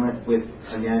congruent with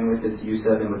this use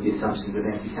of and with the assumptions of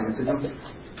anti-Semitism.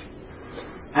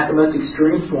 At the most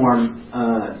extreme form,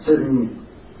 certain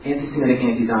anti-Semitic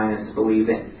anti-Zionists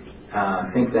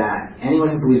think that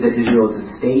anyone who believes that Israel is a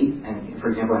state, and for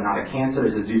example, not a cancer,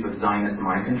 is a dupe of Zionist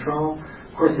mind control.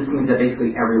 Of course, this means that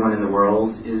basically everyone in the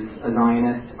world is a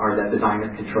Zionist, or that the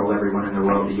Zionists control everyone in the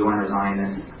world. The UN are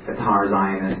Zionists, Qatar are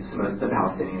Zionists, most of the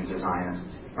Palestinians are Zionists,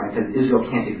 right? Because Israel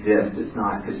can't exist. It's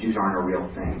not, because Jews aren't a real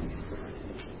thing.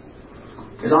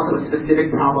 There's also a specific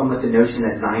problem with the notion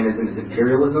that Zionism is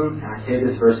imperialism, and I say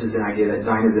this versus an idea that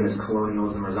Zionism is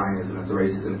colonialism or Zionism is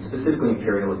racism, specifically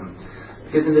imperialism.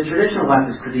 Because in the traditional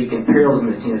leftist critique, imperialism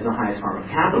is seen as the highest form of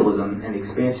capitalism, and the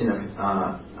expansion of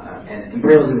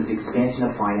imperialism is the expansion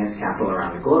of finance capital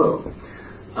around the globe.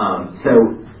 So,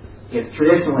 if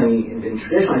traditionally, in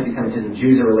traditional anti-Semitism,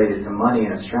 Jews are related to money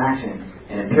and abstraction,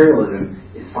 and imperialism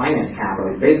is finance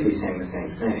capital, it's basically saying the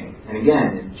same thing. And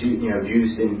again,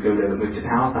 Jews didn't move to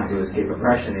Palestine to escape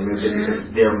oppression; they moved it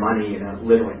because their money,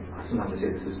 literally. Sometimes I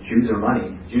say this is Jews are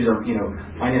money. Jews are,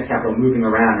 finance capital moving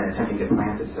around and attempting to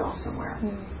plant itself somewhere.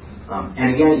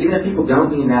 And again, even if people don't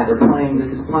mean that, this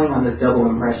is playing on this double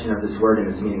impression of this word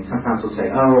and its meaning. Sometimes we'll say,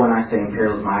 oh, when I say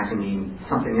imperialism, I actually mean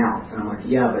something else. And I'm like,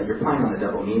 yeah, but you're playing on the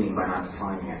double meaning by not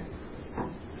defining it.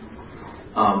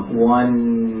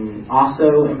 One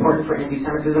also important for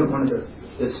anti-Semitism, one of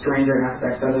the stranger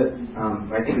aspects of it,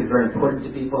 I think is very important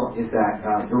to people, is that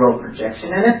the role of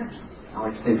projection in it.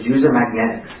 I like to say Jews are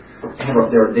magnetic.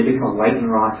 They become a lightning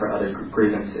rod for other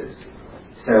grievances.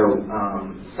 So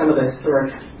some of the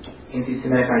historic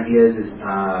anti-Semitic ideas is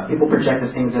people project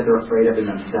the things that they're afraid of in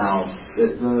themselves.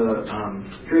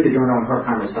 Through the Adorno and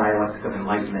Horkheimer's Dialectic of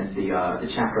Enlightenment, the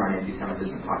chapter on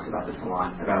anti-Semitism talks about this a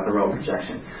lot, about the role of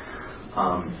projection.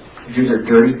 Jews are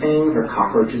dirty things, or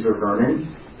cockroaches, or vermin.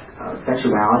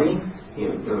 Sexuality.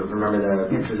 You remember the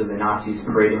pictures of the Nazis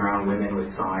parading around women with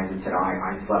signs that said,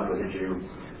 I slept with a Jew.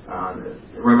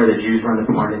 Remember the Jews run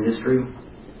the porn industry.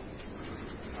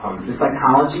 The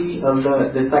psychology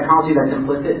that's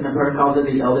implicit in the protocols of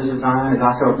the Elders of Zion is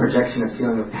also a projection of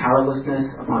feeling of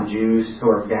powerlessness upon Jews who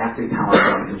are vastly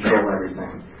powerful and control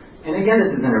everything. And again,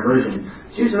 this is an aversion.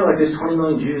 Jews are like, there's 20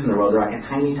 million Jews in the world. They're like a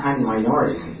tiny, tiny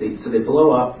minority. So they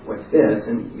blow up what's this,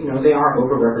 and they are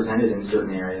overrepresented in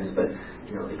certain areas, but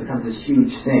it becomes this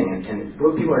huge thing. And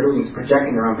what people are doing is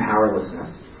projecting their own powerlessness.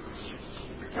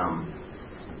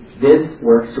 This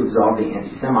works to absolve the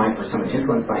anti-Semite, or someone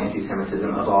influenced by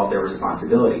anti-Semitism, of all of their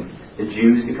responsibility. The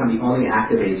Jews become the only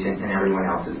active agent, and everyone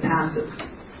else is passive.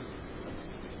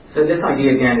 So this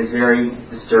idea, again, is very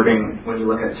disturbing when you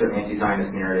look at certain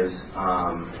anti-Zionist narratives.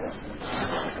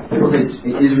 People say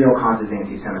Israel causes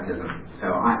anti-Semitism.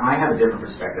 So I have a different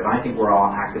perspective. I think we're all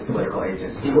active political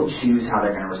agents. People choose how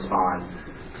they're going to respond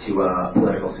to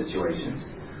political situations.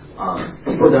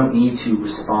 People don't need to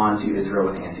respond to Israel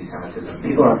with anti-Semitism.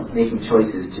 People are making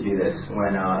choices to do this.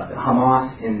 When Hamas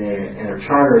in their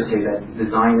charter say that the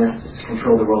Zionists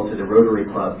control the world through the Rotary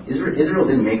Club, Israel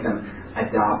didn't make them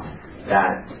adopt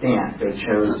that stance. They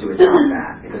chose to adopt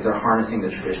that because they're harnessing the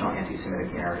traditional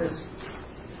anti-Semitic narratives.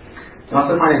 You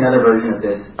also find another version of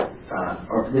this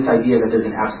or this idea that there's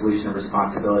an absolution of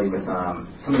responsibility with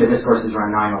some of the discourses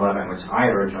around 9/11, which I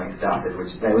had originally adopted,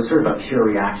 which that was sort of a pure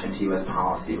reaction to U.S.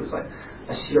 policy. It was like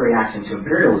a sheer reaction to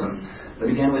imperialism. But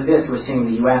again, with this, we're seeing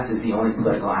the U.S. is the only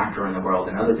political actor in the world,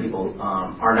 and other people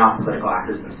are not political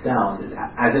actors themselves,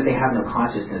 as if they have no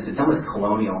consciousness. It's almost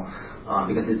colonial,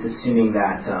 because it's assuming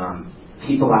that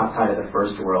people outside of the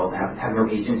first world have no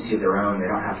agency of their own. They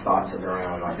don't have thoughts of their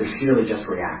own. Like they're sheerly just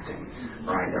reacting,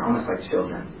 right? They're almost like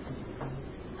children.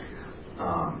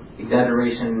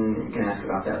 Exaggeration, you can ask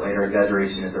about that later.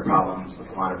 Exaggeration is a problem with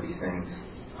a lot of these things.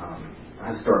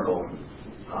 Historical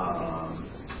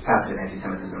facet of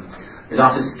anti-Semitism. There's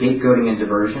also scapegoating and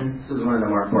diversion. This is one of the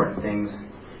more important things.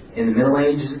 In the Middle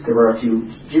Ages, there were a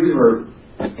few Jews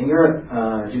in Europe.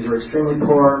 Jews were extremely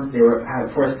poor. They were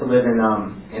forced to live in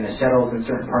the shtetls in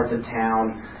certain parts of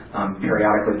town,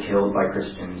 periodically killed by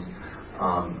Christians.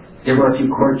 There were a few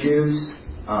court Jews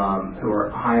who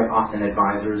were high up, often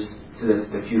advisors to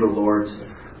the feudal lords.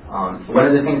 One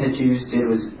of the things that Jews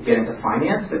did was get into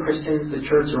finance. The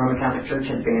Church, the Roman Catholic Church,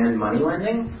 had banned money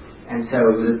lending. And so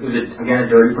it was again, a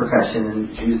dirty profession,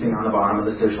 and Jews being on the bottom of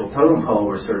the social totem pole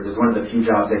was one of the few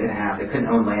jobs they could have. They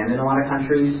couldn't own land in a lot of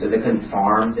countries, so they couldn't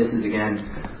farm. This is, again,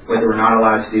 what they were not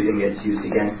allowed to do, then gets used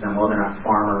against them. Well, they're not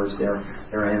farmers. They're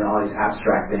in all these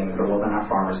abstract things, but well, they're not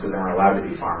farmers because they weren't allowed to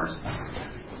be farmers.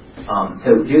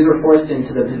 So Jews were forced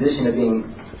into the position of being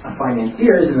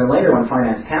financiers, and then later when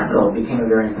finance capital became a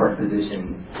very important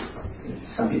position,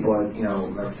 some people,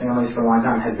 their families for a long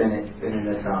time had been in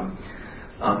this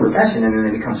profession, and then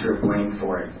they become sort of blamed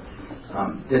for it.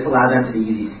 This allowed them to be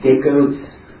easy scapegoats.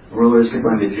 Rulers could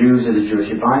blame the Jews or the Jewish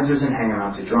advisors and hang them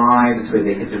out to dry. This way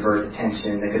they could divert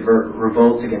attention. They could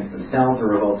revolt against themselves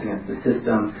or revolt against the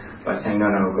system by saying,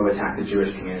 no, go attack the Jewish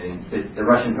community. The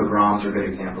Russian pogroms are good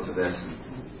examples of this.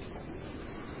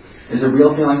 There's a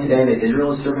real feeling today that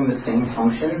Israel is serving the same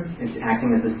function. It's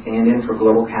acting as a stand-in for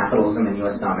global capitalism and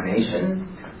U.S.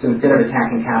 domination. So instead of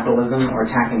attacking capitalism or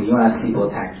attacking the U.S., people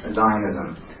attack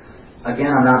Zionism. Again,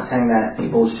 I'm not saying that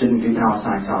people shouldn't do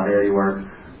Palestine solidarity work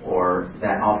or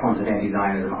that all forms of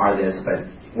anti-Zionism are this, but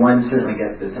one certainly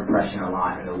gets this impression a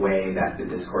lot in the way that the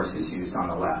discourse is used on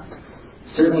the left.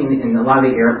 Certainly in a lot of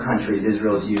the Arab countries,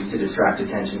 Israel is used to distract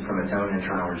attention from its own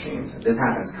internal regimes. This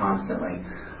happens constantly.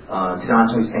 Saddam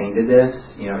Hussein did this.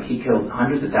 He killed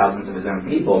hundreds of thousands of his own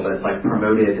people, but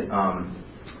promoted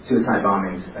suicide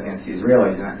bombings against the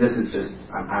Israelis. And this is just,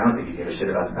 I don't think he gave a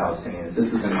shit about the Palestinians. This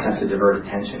is an attempt to divert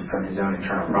attention from his own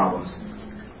internal problems.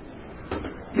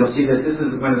 You'll see that this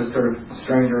is one of the sort of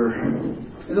stranger,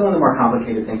 this is one of the more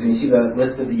complicated things. When you see the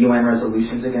list of the UN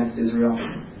resolutions against Israel,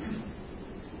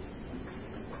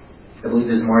 I believe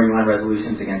there's more UN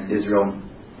resolutions against Israel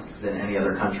than any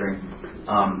other country.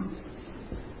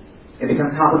 It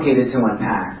becomes complicated to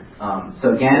unpack.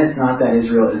 So again, it's not that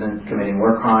Israel isn't committing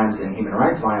war crimes and human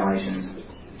rights violations,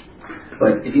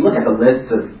 but if you look at the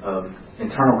list of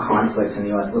internal conflicts in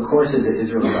the U.S., of course is that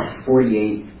Israel is about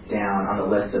 48 down on the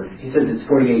list of, he says it's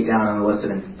 48 down on the list of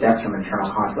deaths from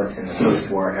internal conflicts in the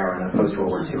post-war era and the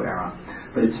post-World War II era.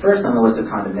 But it's first on the list of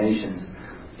condemnations.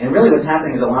 And really what's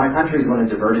happening is a lot of countries want to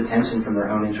divert attention from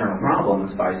their own internal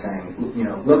problems by saying,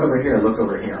 look over here, look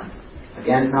over here.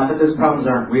 Again, it's not that those problems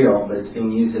aren't real, but it's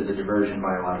being used as a diversion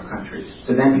by a lot of countries.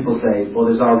 So then people say, well,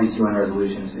 there's all these UN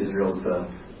resolutions. Israel's the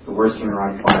worst human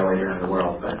rights violator in the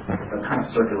world, but the kind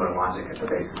of circular logic at the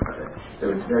basis of it. So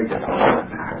it's very difficult to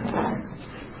unpack.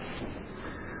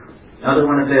 Another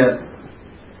one of the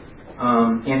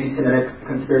anti-Semitic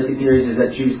conspiracy theories is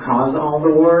that Jews cause all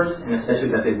the wars, and especially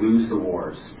that they lose the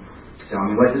wars. So,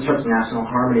 what disrupts national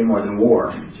harmony more than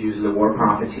war? Jews are the war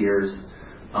profiteers.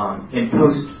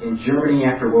 In Germany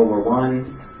after World War I,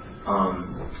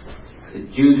 the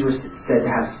Jews were said to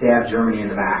have stabbed Germany in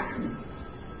the back.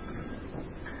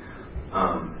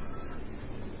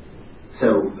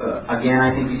 Again,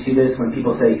 I think you see this when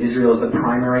people say Israel is the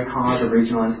primary cause of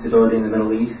regional instability in the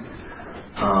Middle East.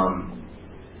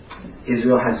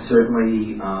 Israel has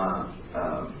certainly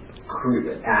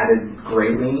added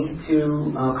greatly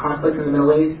to conflict in the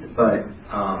Middle East, but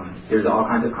there's all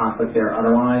kinds of conflict there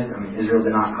otherwise. Israel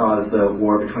did not cause the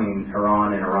war between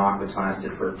Iran and Iraq, which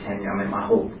lasted for 10 years. My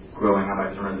whole growing up, I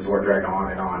just remember this war dragged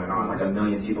on and on and on, like 1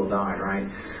 million people died, right?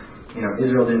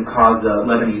 Israel didn't cause the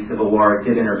Lebanese civil war. It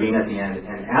did intervene at the end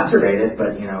and acerbate it,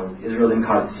 but, Israel didn't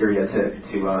cause Syria to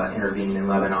intervene in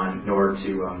Lebanon, nor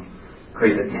to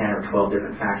create the 10 or 12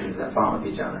 different factions that fought with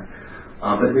each other.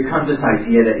 But it becomes this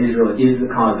idea that Israel is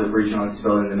the cause of regional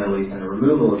instability in the Middle East, and the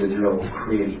removal of Israel will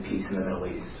create peace in the Middle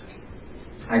East.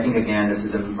 I think, again, this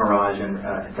is a mirage, and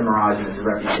it's a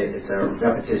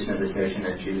repetition of this notion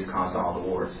that Jews caused all the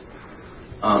wars.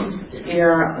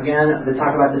 Here, again, they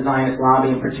talk about the Zionist lobby,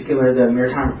 in particular the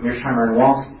Mearsheimer and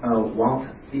Walt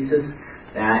thesis,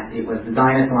 that it was the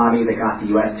Zionist lobby that got the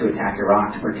U.S. to attack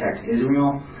Iraq to protect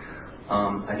Israel.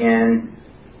 Again,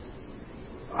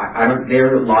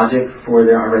 their logic for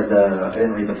their, I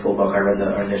didn't read the full book, I read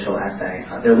the initial essay.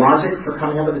 Their logic for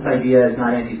coming up with this idea is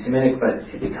not anti-Semitic, but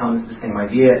it becomes the same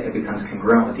idea, it becomes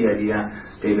congruent with the idea.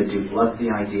 David Duke loves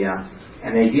the idea.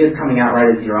 And the idea is coming out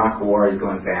right as the Iraq War is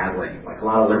going badly. Like, a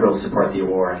lot of liberals support the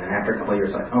war, and then after a couple of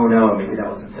years, like, oh no, maybe that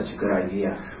wasn't such a good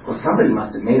idea. Well, somebody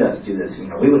must have made us do this.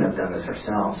 You know, we wouldn't have done this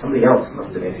ourselves. Somebody else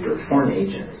must have made us do it. Foreign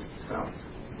agents. So.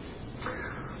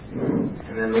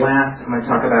 And then last, I'm going to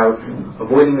talk about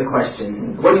avoiding the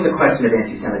question of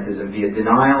anti-Semitism via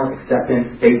denial,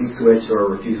 acceptance, bait and switch,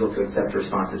 or refusal to accept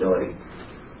responsibility.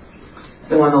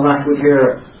 So on the left,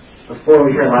 before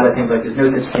we hear a lot of things like there's no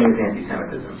such thing as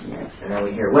anti-Semitism. And then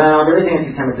we hear, well, there is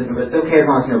anti-Semitism, but it's okay as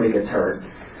long as nobody gets hurt.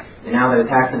 And now that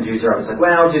attacks on Jews are up, it's like,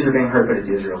 well, Jews are being hurt, but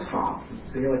it's Israel's fault.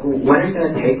 So you're like, well, when are you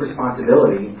going to take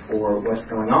responsibility for what's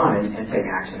going on and take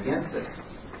action against it?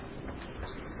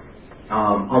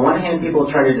 On one hand, people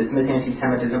try to dismiss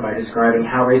anti-Semitism by describing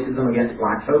how racism against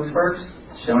black folks works,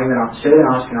 show that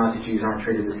Ashkenazi Jews aren't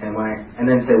treated the same way, and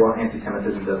then say, well,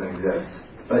 anti-Semitism doesn't exist.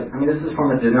 But, I mean, this is a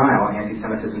form of denial.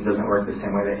 Anti-Semitism doesn't work the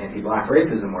same way that anti-black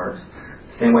racism works.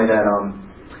 The same way that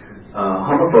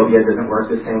homophobia doesn't work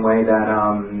the same way that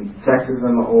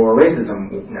sexism or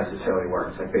racism necessarily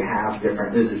works. Like, they have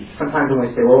different... Sometimes when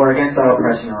we say, well, we're against all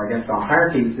oppression or against all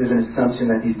hierarchy, there's an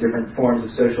assumption that these different forms of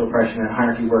social oppression and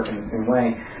hierarchy work in the same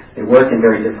way. They work in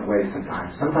very different ways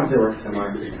sometimes. Sometimes they work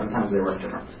similar, sometimes they work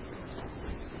different.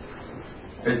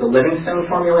 There's the Livingstone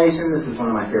formulation. This is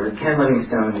one of my favorites. Ken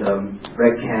Livingstone,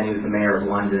 Red Ken, who's the mayor of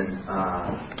London.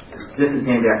 This is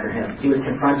named after him. He was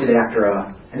confronted after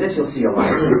and this you'll see a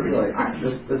lot.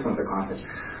 This one's a classic.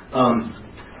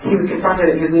 He was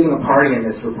confronted. He was leading a party, and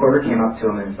this reporter came up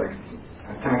to him and was like,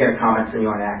 "Can I get a comment from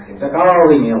you on acting?" He's like, "Oh,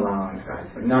 leave me alone." This guy's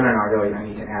like, "No, really, I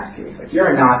need to ask you." He's like,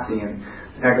 "You're a Nazi," and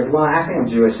the guy goes, "Well, actually,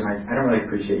 I'm Jewish, and I don't really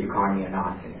appreciate you calling me a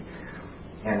Nazi."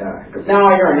 And he goes, "No,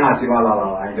 you're a Nazi, blah, blah,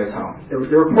 blah," and he goes home. The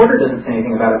reporter doesn't say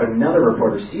anything about it, but another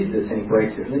reporter sees this, and he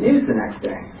breaks it in the news the next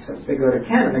day. So they go to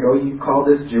Ken, and they go, "You called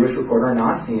this Jewish reporter a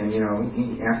Nazi, and, you know,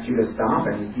 he asked you to stop,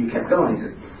 and you kept going." He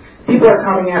says, "People are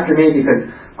coming after me because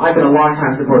I've been a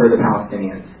long-time supporter of the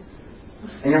Palestinians."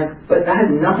 And you're like, but that has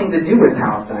nothing to do with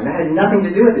Palestine. That has nothing to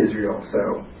do with Israel.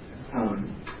 So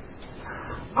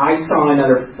I saw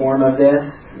another form of this.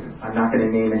 I'm not going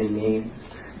to name any names.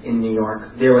 In New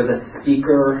York, there was a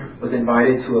speaker was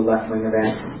invited to a left-wing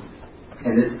event,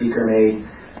 and this speaker made,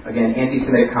 again,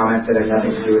 anti-Semitic comments that had nothing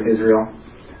to do with Israel.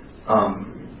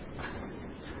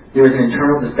 There was an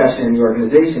internal discussion in the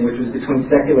organization, which was between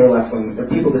secular left-wing. The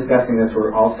people discussing this were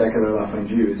all secular left-wing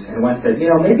Jews, and one said,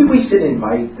 maybe we should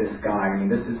invite this guy. I mean,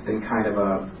 this has been kind of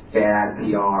a bad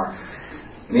PR.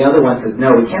 And the other one says,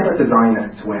 no, we can't let the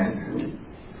Zionists win.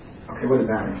 Okay, what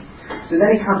does that mean? So then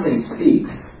he comes and he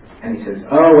speaks. And he says,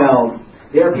 oh, well,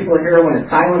 there are people here who want to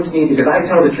silence me because I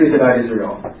tell the truth about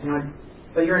Israel.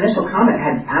 But your initial comment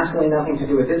had absolutely nothing to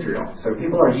do with Israel. So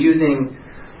people are using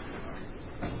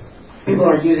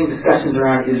discussions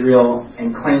around Israel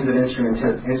and claims of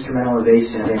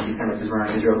instrumentalization of anti-Semitism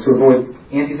around Israel to avoid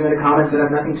anti-Semitic comments that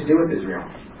have nothing to do with Israel.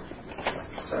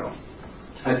 So,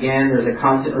 again, there's a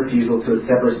constant refusal to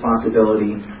accept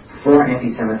responsibility for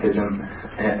anti-Semitism,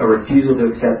 and a refusal to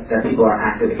accept that people are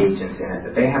active agents in it,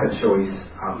 that they have a choice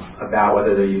about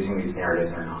whether they're using these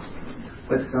narratives or not.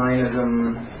 But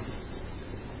Zionism,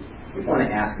 we want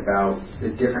to ask about the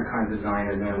different kinds of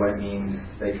Zionism and what it means.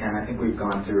 I think we've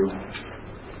gone through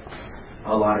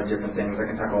a lot of different things. I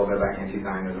can talk a little bit about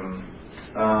anti-Zionism.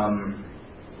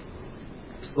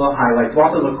 Highlights.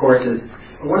 Walter LaCour says,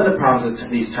 one of the problems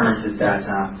with these terms is that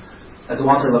as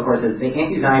Walter LaCour says, the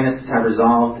anti-Zionists have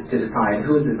resolved to decide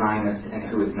who is a Zionist and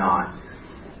who is not.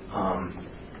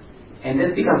 And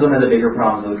this becomes one of the bigger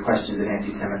problems with questions of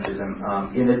anti-Semitism.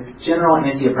 In the general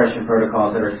anti-oppression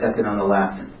protocols that are accepted on the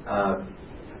left,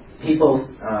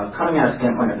 people coming out of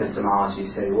standpoint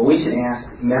epistemology say, well, we should ask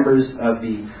members of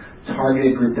the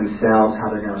targeted group themselves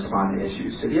how they're going to respond to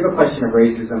issues. So if you have a question of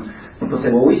racism, people say,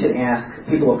 well, we should ask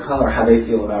people of color how they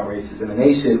feel about racism, and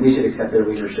we should accept their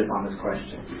leadership on this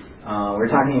question. We're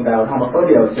talking about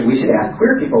homophobia, so we should ask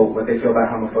queer people what they feel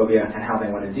about homophobia and how they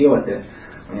want to deal with it.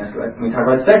 When we talk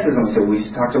about sexism, so we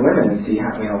should talk to women and see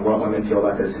how, what women feel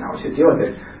about this and how we should deal with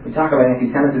it. When we talk about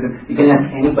anti-Semitism, you can ask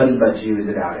anybody but Jews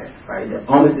about it, right? There's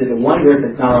the one group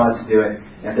that's not allowed to do it.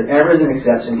 And if there ever is an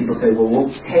exception, people say, well,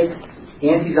 we'll take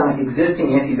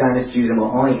existing anti-Zionist Jews and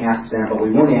we'll only ask them, but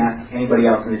we won't ask anybody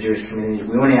else in the Jewish community.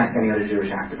 We won't ask any other Jewish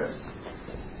activists.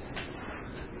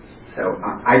 So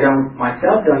I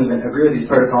myself don't even agree with these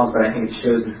protocols, but I think it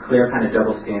shows this clear kind of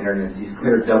double standard, and these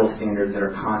clear double standards that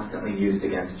are constantly used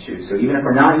against Jews. So even if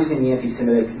we're not using the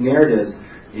anti-Semitic narratives,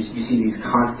 you see these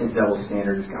constant double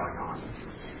standards going on.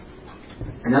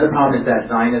 Another problem is that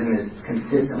Zionism is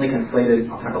consistently conflated.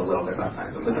 I'll talk a little bit about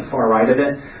Zionism, with the far right of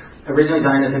it. Originally,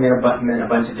 Zionism meant a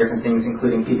bunch of different things,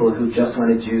 including people who just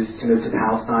wanted Jews to move to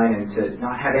Palestine and to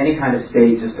not have any kind of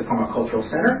state, just to form a cultural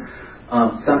center.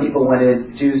 Some people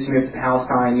wanted Jews to move to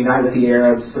Palestine, unite with the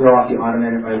Arabs, throw off the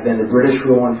Ottoman or then the British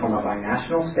rule and form a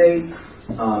binational state.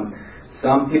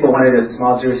 Some people wanted a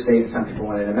small Jewish state, and some people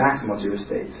wanted a maximal Jewish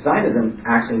state. Zionism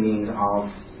actually means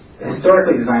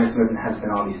historically the Zionist movement has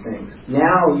been all these things.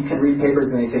 Now you can read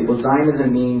papers and they say, well, Zionism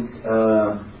means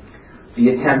the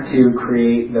attempt to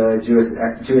create the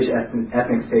Jewish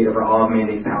ethnic state over all of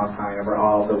Mandate Palestine, over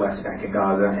all of the West Bank and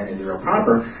Gaza and Israel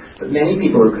proper. But many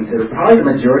people who consider, probably the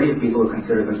majority of people who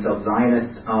consider themselves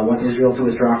Zionists, want Israel to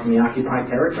withdraw from the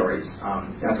occupied territories.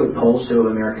 That's what polls show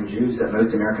of American Jews, that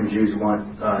most American Jews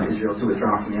want Israel to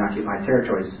withdraw from the occupied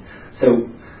territories. So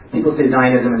people say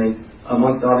Zionism, and they,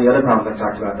 amongst all the other problems I've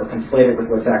talked about, they'll conflate it with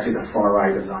what's actually the far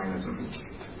right of Zionism.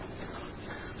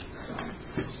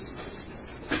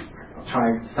 Try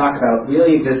to talk about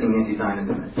really existing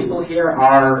anti-Zionism. People here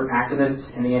are activists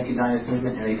in the anti-Zionist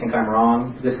movement, and they think I'm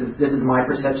wrong. This is my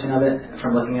perception of it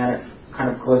from looking at it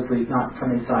kind of closely, not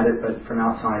from inside it, but from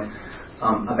outside,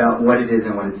 about what it is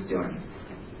and what it's doing.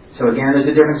 So again,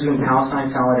 there's a difference between Palestine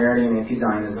solidarity and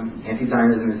anti-Zionism.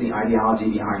 Anti-Zionism is the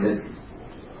ideology behind it.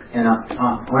 And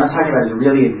what I'm talking about is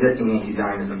really existing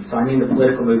anti-Zionism. So I mean the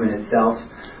political movement itself.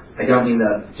 I don't mean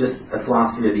just the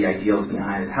philosophy or the ideals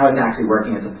behind it, how it's actually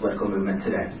working as a political movement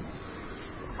today.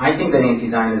 I think that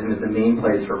anti-Zionism is the main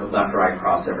place for left-right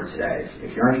crossover today.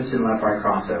 If you're interested in left-right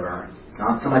crossover,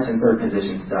 not so much in third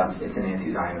position stuff, it's in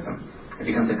anti-Zionism. It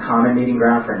becomes a common meeting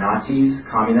ground for Nazis,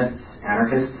 communists,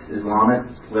 anarchists,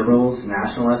 Islamists, liberals,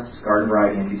 nationalists, garden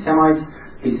variety anti-Semites,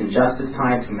 peace and justice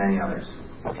types, and many others.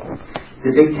 The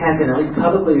Big Tent, and at least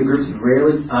publicly, the groups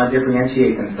rarely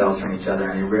differentiate themselves from each other,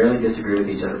 and they rarely disagree with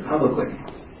each other publicly.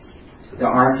 There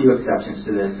are a few exceptions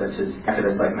to this, such as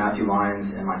activists like Matthew Lyons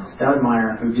and Michael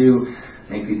Stoudemire, who do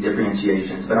make these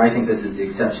differentiations, but I think this is the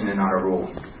exception and not a rule.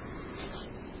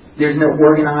 There's no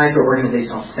organized or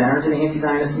organizational center to the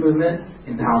anti-Zionist movement.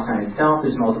 In Palestine itself,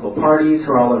 there's multiple parties who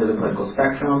are all over the political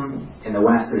spectrum. In the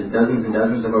West, there's dozens and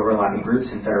dozens of overlapping groups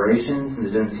and federations, and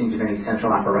there doesn't seem to be any central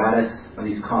apparatus. When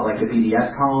these like the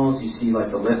BDS calls, you see like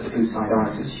the list of who signed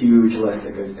on. It's this huge list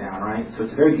that goes down, right? So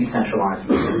it's a very decentralized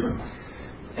movement.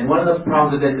 And one of the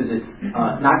problems with this is it's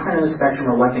not clear on the spectrum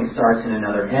where one thing starts and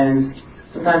another ends.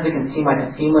 Sometimes it can seem like a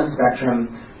seamless spectrum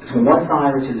between one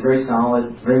side, which is very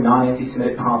solid, very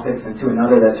non-anti-Semitic politics, and to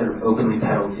another that sort of openly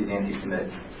peddles these anti-Semitic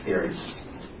theories.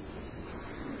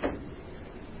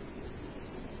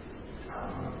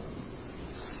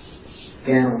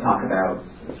 Again, we'll talk about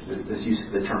this use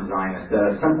of the term Zionist.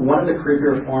 One of the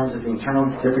creepier forms of the internal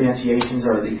differentiations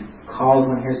are these calls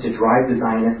one hears to drive the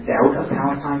Zionists out of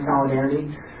Palestine solidarity.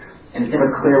 And it's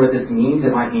never clear what this means. It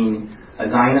might mean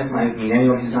a Zionist might mean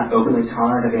anyone who's not openly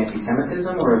tolerant of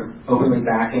anti-Semitism or openly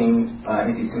backing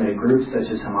anti-Semitic groups such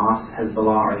as Hamas,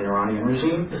 Hezbollah, or the Iranian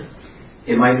regime.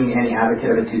 It might mean any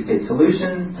advocate of a two-state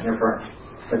solution, and therefore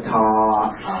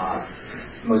Fatah,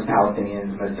 most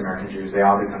Palestinians, most American Jews, they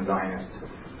all become Zionists.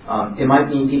 It might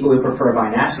mean people who prefer a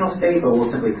binational state but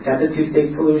will simply accept a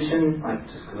two-state solution,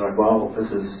 just because well, this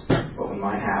is what we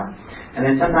might have. And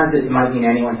then sometimes it might mean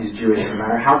anyone who's Jewish, no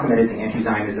matter how committed to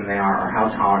anti-Zionism they are or how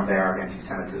tolerant they are of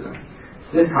anti-Semitism.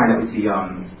 So this kind of we see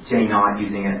Jay Nott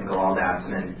using it and Gilad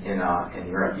Atzmon in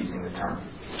Europe using the term.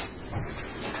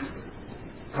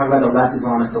 Talk about the left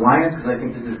Islamist alliance, because I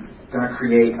think this is going to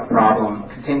create a problem, a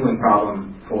continuing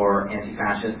problem for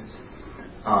anti-fascists.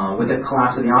 With the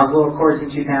collapse of the Oslo Accords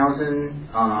in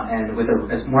 2000, and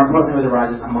more importantly with the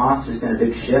rise of Hamas, there's been a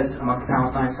big shift amongst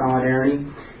Palestine solidarity.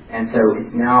 And so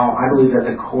it's now, I believe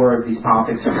that the core of these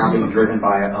politics are now being driven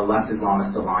by a left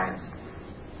Islamist alliance,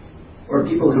 or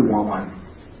people who want one.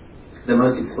 The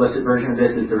most explicit version of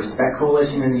this is the Respect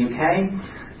Coalition in the UK.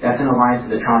 That's an alliance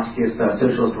of the Trotskyist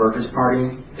Socialist Workers'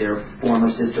 Party. Their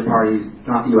former sister parties,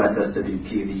 not the US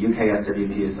SWP, the UK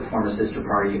SWP is the former sister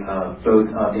party of both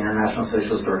the International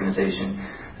Socialist Organization,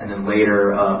 and then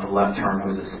later the left term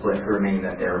was a split who remained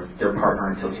that their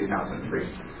partner until 2003.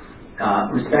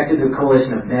 Respect is a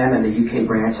coalition of them and the UK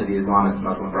branch of the Islamist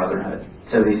Muslim Brotherhood.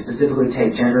 So they specifically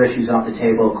take gender issues off the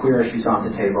table, queer issues off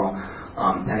the table,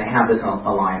 and they have this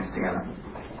alliance together.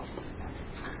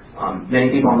 Many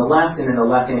people on the left and in the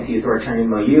left anti-authoritarian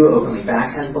milieu openly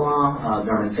back Hezbollah.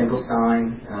 Norman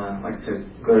Finkelstein likes to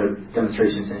go to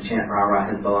demonstrations and chant Rah Rah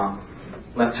Hezbollah.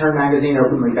 Left Turn magazine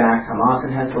openly backs Hamas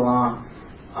and Hezbollah.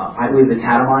 I believe the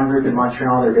Tataman group in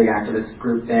Montreal, their big activist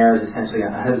group there, is essentially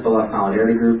a Hezbollah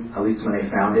solidarity group, at least when they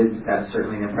founded. That's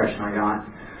certainly an impression I got.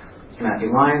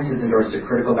 Matthew Lyons has endorsed a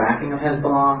critical backing of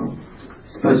Hezbollah.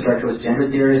 Post-structuralist was gender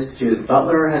theorist Judith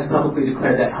Butler has publicly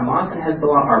declared that Hamas and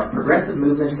Hezbollah are progressive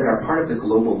movements that are part of the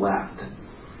global left.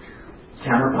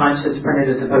 Counterpunch has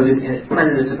printed a supposed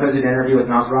interview with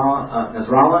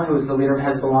Nasrallah, who is the leader of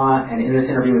Hezbollah, and in this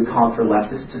interview he called for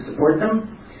leftists to support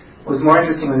them. What was more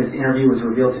interesting when this interview was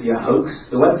revealed to be a hoax,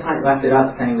 the website left it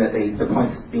up saying that the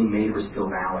points being made were still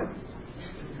valid.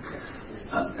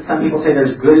 Some people say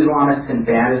there's good Islamists and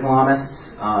bad Islamists.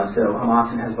 So Hamas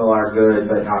and Hezbollah are good,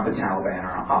 but not the Taliban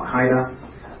or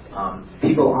Al-Qaeda.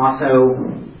 People also,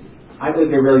 I believe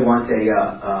they really want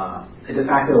a de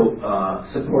facto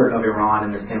support of Iran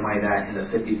in the same way that in the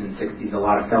 50s and 60s a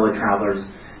lot of fellow travelers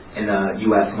in the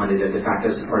U.S. wanted a de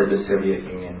facto support of the Soviet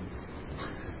Union.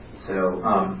 So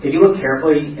if you look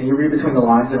carefully and you read between the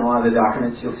lines in a lot of the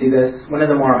documents, you'll see this. One of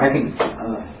the more, I think,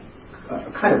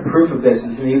 kind of proof of this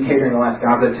is in the UK during the last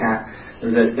Gaza attack.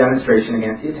 There was a demonstration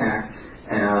against the attack,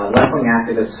 and a left-wing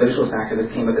activist, socialist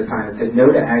activist, came at the time and said no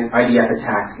to IDF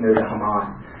attacks, no to Hamas.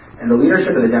 And the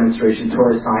leadership of the demonstration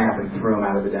tore his sign up and threw him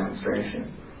out of the demonstration.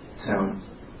 So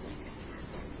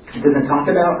it doesn't talk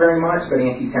about very much, but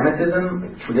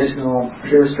anti-Semitism, traditional,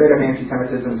 pure, straight-up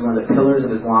anti-Semitism is one of the pillars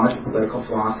of Islamic political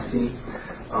philosophy.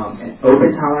 And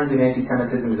open tolerance of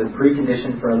anti-Semitism is a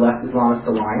precondition for a left Islamist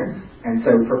alliance. And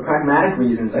so for pragmatic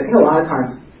reasons, I think a lot of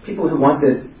times people who want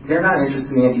this, they're not interested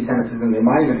in anti-Semitism. They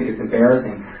might even think it's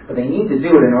embarrassing, but they need to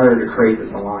do it in order to create this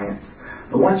alliance.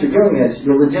 But once you're doing this,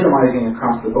 you're legitimizing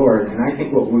across the board. And I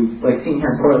think what we've seen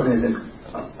here in Portland is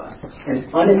an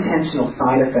unintentional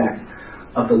side effect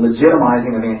of the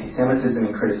legitimizing of anti-Semitism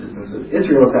and criticisms of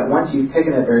Israel is that once you've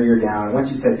taken that barrier down, once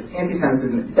you said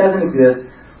anti-Semitism doesn't exist,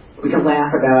 we can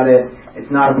laugh about it, it's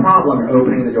not a problem, you're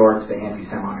opening the door to the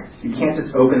anti-Semites. You can't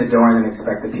just open the door and then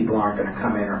expect that people aren't going to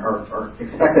come in or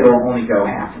expect that it will only go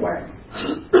halfway.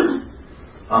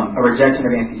 A rejection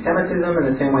of anti-Semitism in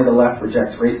the same way the left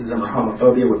rejects racism or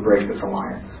homophobia would break this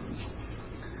alliance.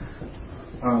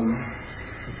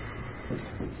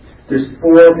 There's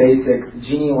four basic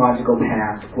genealogical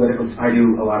paths. I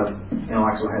do a lot of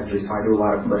intellectual history, so I do a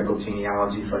lot of political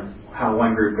genealogies, like how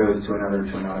one group goes to another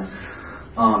to another.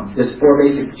 There's four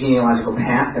basic genealogical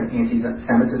paths that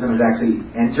anti-Semitism has actually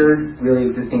entered really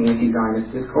existing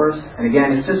anti-Zionist discourse. And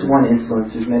again, it's just one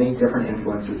influence. There's many different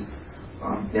influences.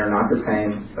 They're not the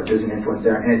same, but there's an influence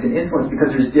there. And it's an influence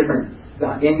because there's different,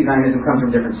 anti-Zionism comes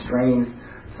from different strains.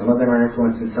 Some of them are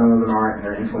influenced and some of them aren't, and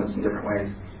they're influenced in different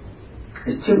ways.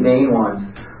 There's two main ones.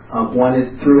 One is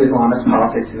through Islamist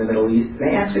politics in the Middle East.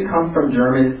 They actually come from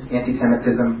German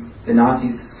anti-Semitism. The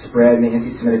Nazis spread the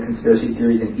anti-Semitic conspiracy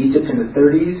theories in Egypt in the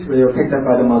 30s, where they were picked up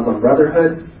by the Muslim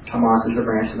Brotherhood. Hamas is a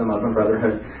branch of the Muslim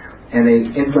Brotherhood. And they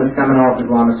influenced seminal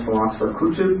Islamist philosopher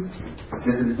Qutb.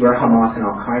 This is where Hamas and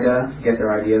Al-Qaeda get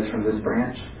their ideas from this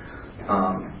branch.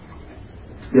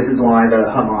 This is why the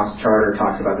Hamas charter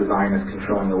talks about the Zionists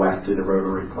controlling the West through the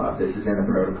Rotary Club. This is in the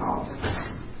protocols.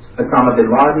 Osama bin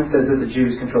Laden says that the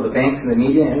Jews control the banks and the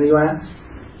media in the U.S.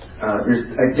 There's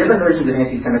different versions of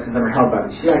anti-Semitism are held by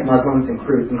the Shiite Muslims,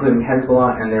 including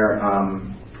Hezbollah and their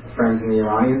friends in the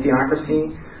Iranian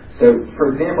theocracy. So,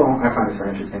 for example, I find this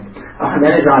very interesting.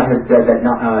 Ahmadinejad has said that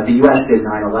the U.S. did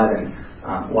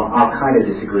 9/11, while Al-Qaeda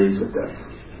disagrees with this.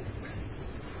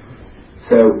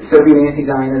 So, Soviet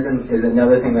anti-Zionism is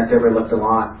another thing that's overlooked a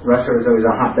lot. Russia was always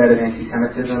a hotbed of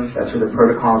anti-Semitism. That's where the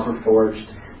protocols were forged.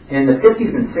 In the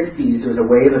 50s and 60s, there was a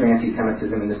wave of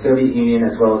anti-Semitism in the Soviet Union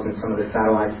as well as in some of the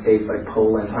satellite states like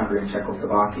Poland, Hungary, and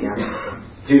Czechoslovakia.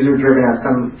 Jews were driven out.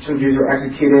 Some Jews were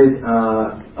executed.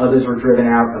 Others were driven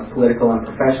out of political and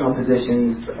professional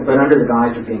positions, but under the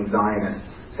guise of being Zionists.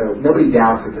 So nobody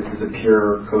doubts that this is a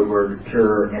pure code word,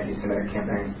 pure anti-Semitic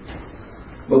campaign.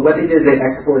 But what they did is they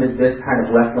exported this kind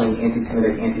of left-wing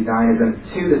anti-Semitic, anti-Zionism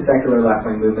to the secular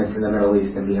left-wing movements in the Middle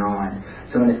East and beyond.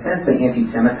 So in a sense, they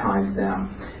anti-Semitized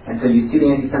them. And so you see the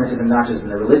anti-Semitism not just in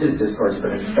the religious discourse,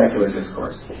 but in the secular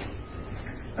discourse.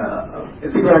 If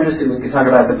people are interested, we can talk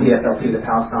about the PFLP, the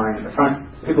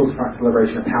People's Front for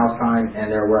Liberation of Palestine,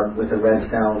 and their work with the red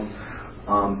cells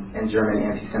and German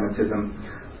anti-Semitism.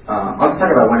 I'll just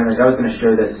talk about one image. I was going to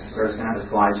show this, or I was going to have a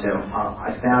slideshow.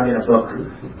 I found in a book,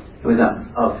 it was a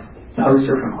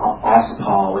poster from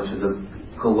OSPAL, which was a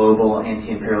global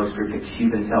anti-imperialist group that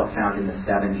Cubans helped found in the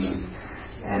 70s.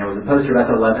 And it was a poster about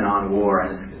the Lebanon War.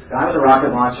 And this guy with a rocket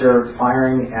launcher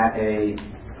firing at a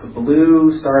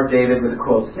blue Star of David with a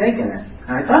quote snake in it.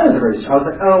 And I thought it was a British. I was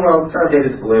like, oh, well, Star of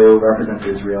David's blue, represents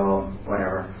Israel,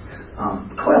 whatever.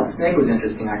 Coiled snake was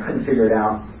interesting. I couldn't figure it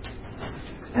out.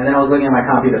 And then I was looking at my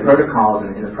copy of the protocols,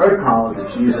 and in the protocols,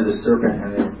 it's usually the serpent, and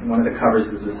then one of the covers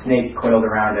is a snake coiled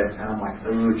around it. And I'm like,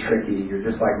 ooh, tricky. You're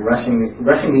just like rushing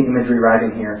the imagery right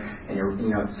in here, and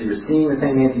so you're seeing the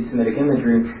same anti-Semitic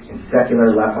imagery in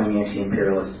secular left-wing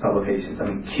anti-imperialist publications. I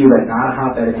mean, Cuba is not a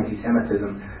hotbed of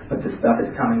anti-Semitism, but the stuff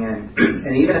is coming in,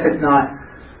 and even if it's not.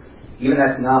 Even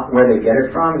that's not where they get it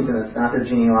from, even if it's not their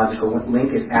genealogical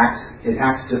link, it acts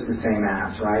just the same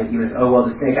as, right? Even if,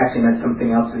 the snake actually meant something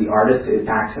else to the artist, it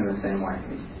acts in the same way.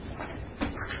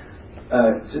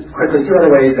 Just quickly, two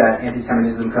other ways that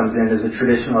anti-Semitism comes in. There's a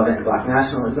traditional event in black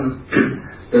nationalism.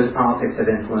 Those politics have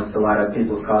influenced a lot of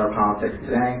people of color politics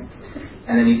today.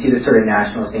 And then you see the sort of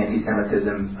nationalist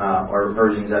anti-Semitism, or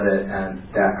versions of it, and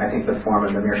that I think the form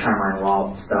of the Mearsheimer and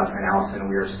Wall stuff and Allison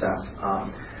Weir stuff,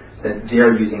 that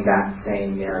they're using that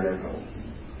same narrative.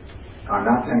 I'm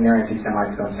not saying they're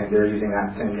anti-Semites, I'm saying they're using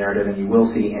that same narrative, and you will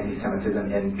see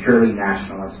anti-Semitism in purely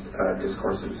nationalist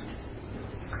discourses.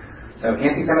 So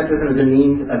anti-Semitism is a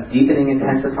means of deepening,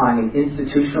 intensifying, and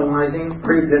institutionalizing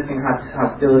pre-existing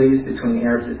hostilities between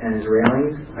Arabs and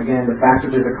Israelis. Again, the fact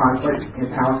that there's a conflict in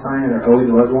Palestine, and there always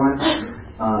was one,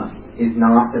 is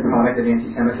not the product of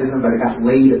anti-Semitism, but it got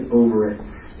laid over it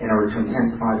in order to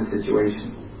intensify the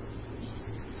situation.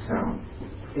 So,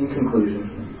 in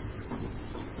conclusion,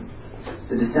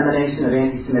 the dissemination of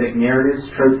anti-Semitic narratives,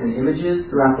 tropes, and images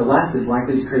throughout the left is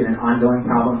likely to create an ongoing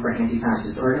problem for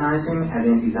anti-fascist organizing, as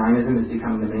anti-Zionism is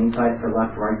becoming the main site for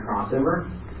left-right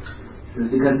crossover. This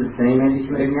is because the same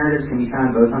anti-Semitic narratives can be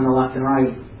found both on the left and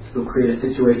right. This will create a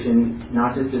situation,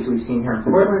 not just as we've seen here in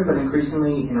Portland, but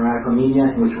increasingly in radical media,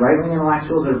 in which right-wing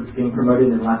intellectuals are being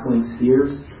promoted in left-wing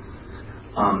spheres.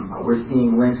 We're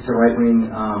seeing links to right-wing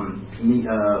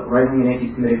and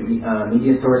anti-Semitic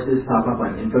media sources pop up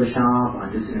on InfoShop, on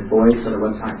Dissident Voice, other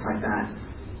websites like that.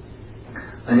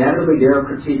 Inevitably, their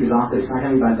critique is also, it's not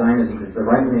going to be about Zionism, because the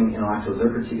right-wing intellectuals,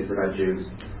 their critique is about Jews.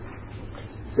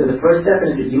 So the first step,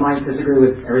 and you might disagree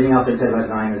with everything else I said about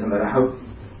Zionism, but I hope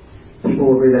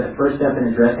people will agree that the first step in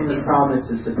addressing this problem is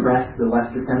to suppress the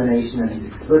left dissemination of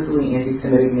these explicitly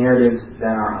anti-Semitic narratives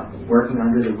that are working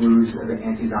under the rouge of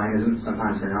anti-Zionism.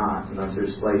 Sometimes they're not, sometimes they're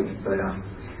just blatant, but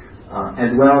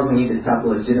as well as we need to stop the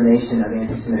legitimation of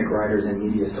anti-Semitic writers and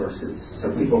media sources.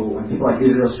 So when people like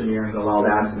Israel Shamir and Galal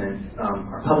Dasman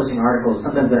are publishing articles,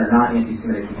 sometimes that are not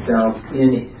anti-Semitic themselves,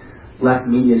 in left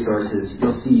media sources,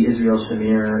 you'll see Israel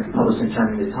Shamir published in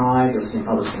Turning the Tide, you'll see him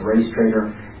published in Race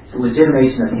Trader. It's a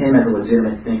legitimation of him as a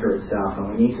legitimate thinker itself,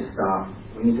 and we need to stop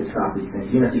these things,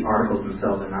 even if the articles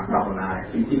themselves are not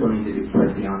problematic. These people need to be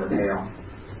put beyond the pale.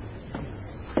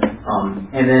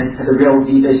 And then the real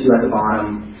deep issue at the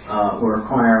bottom will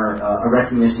require a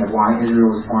recognition of why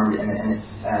Israel was formed and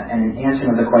an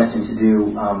answering of the question to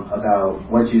do about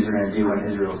what Jews are going to do when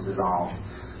Israel is dissolved.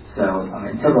 So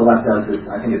until the left does this,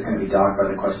 I think it's going to be dogged by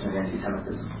the question of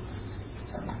anti-Semitism.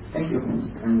 So, thank you.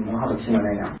 And we'll have a Q&A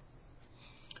now.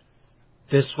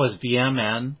 This was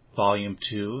VMN, Volume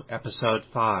 2, Episode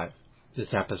 5. This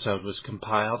episode was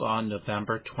compiled on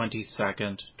November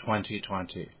 22nd,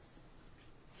 2020.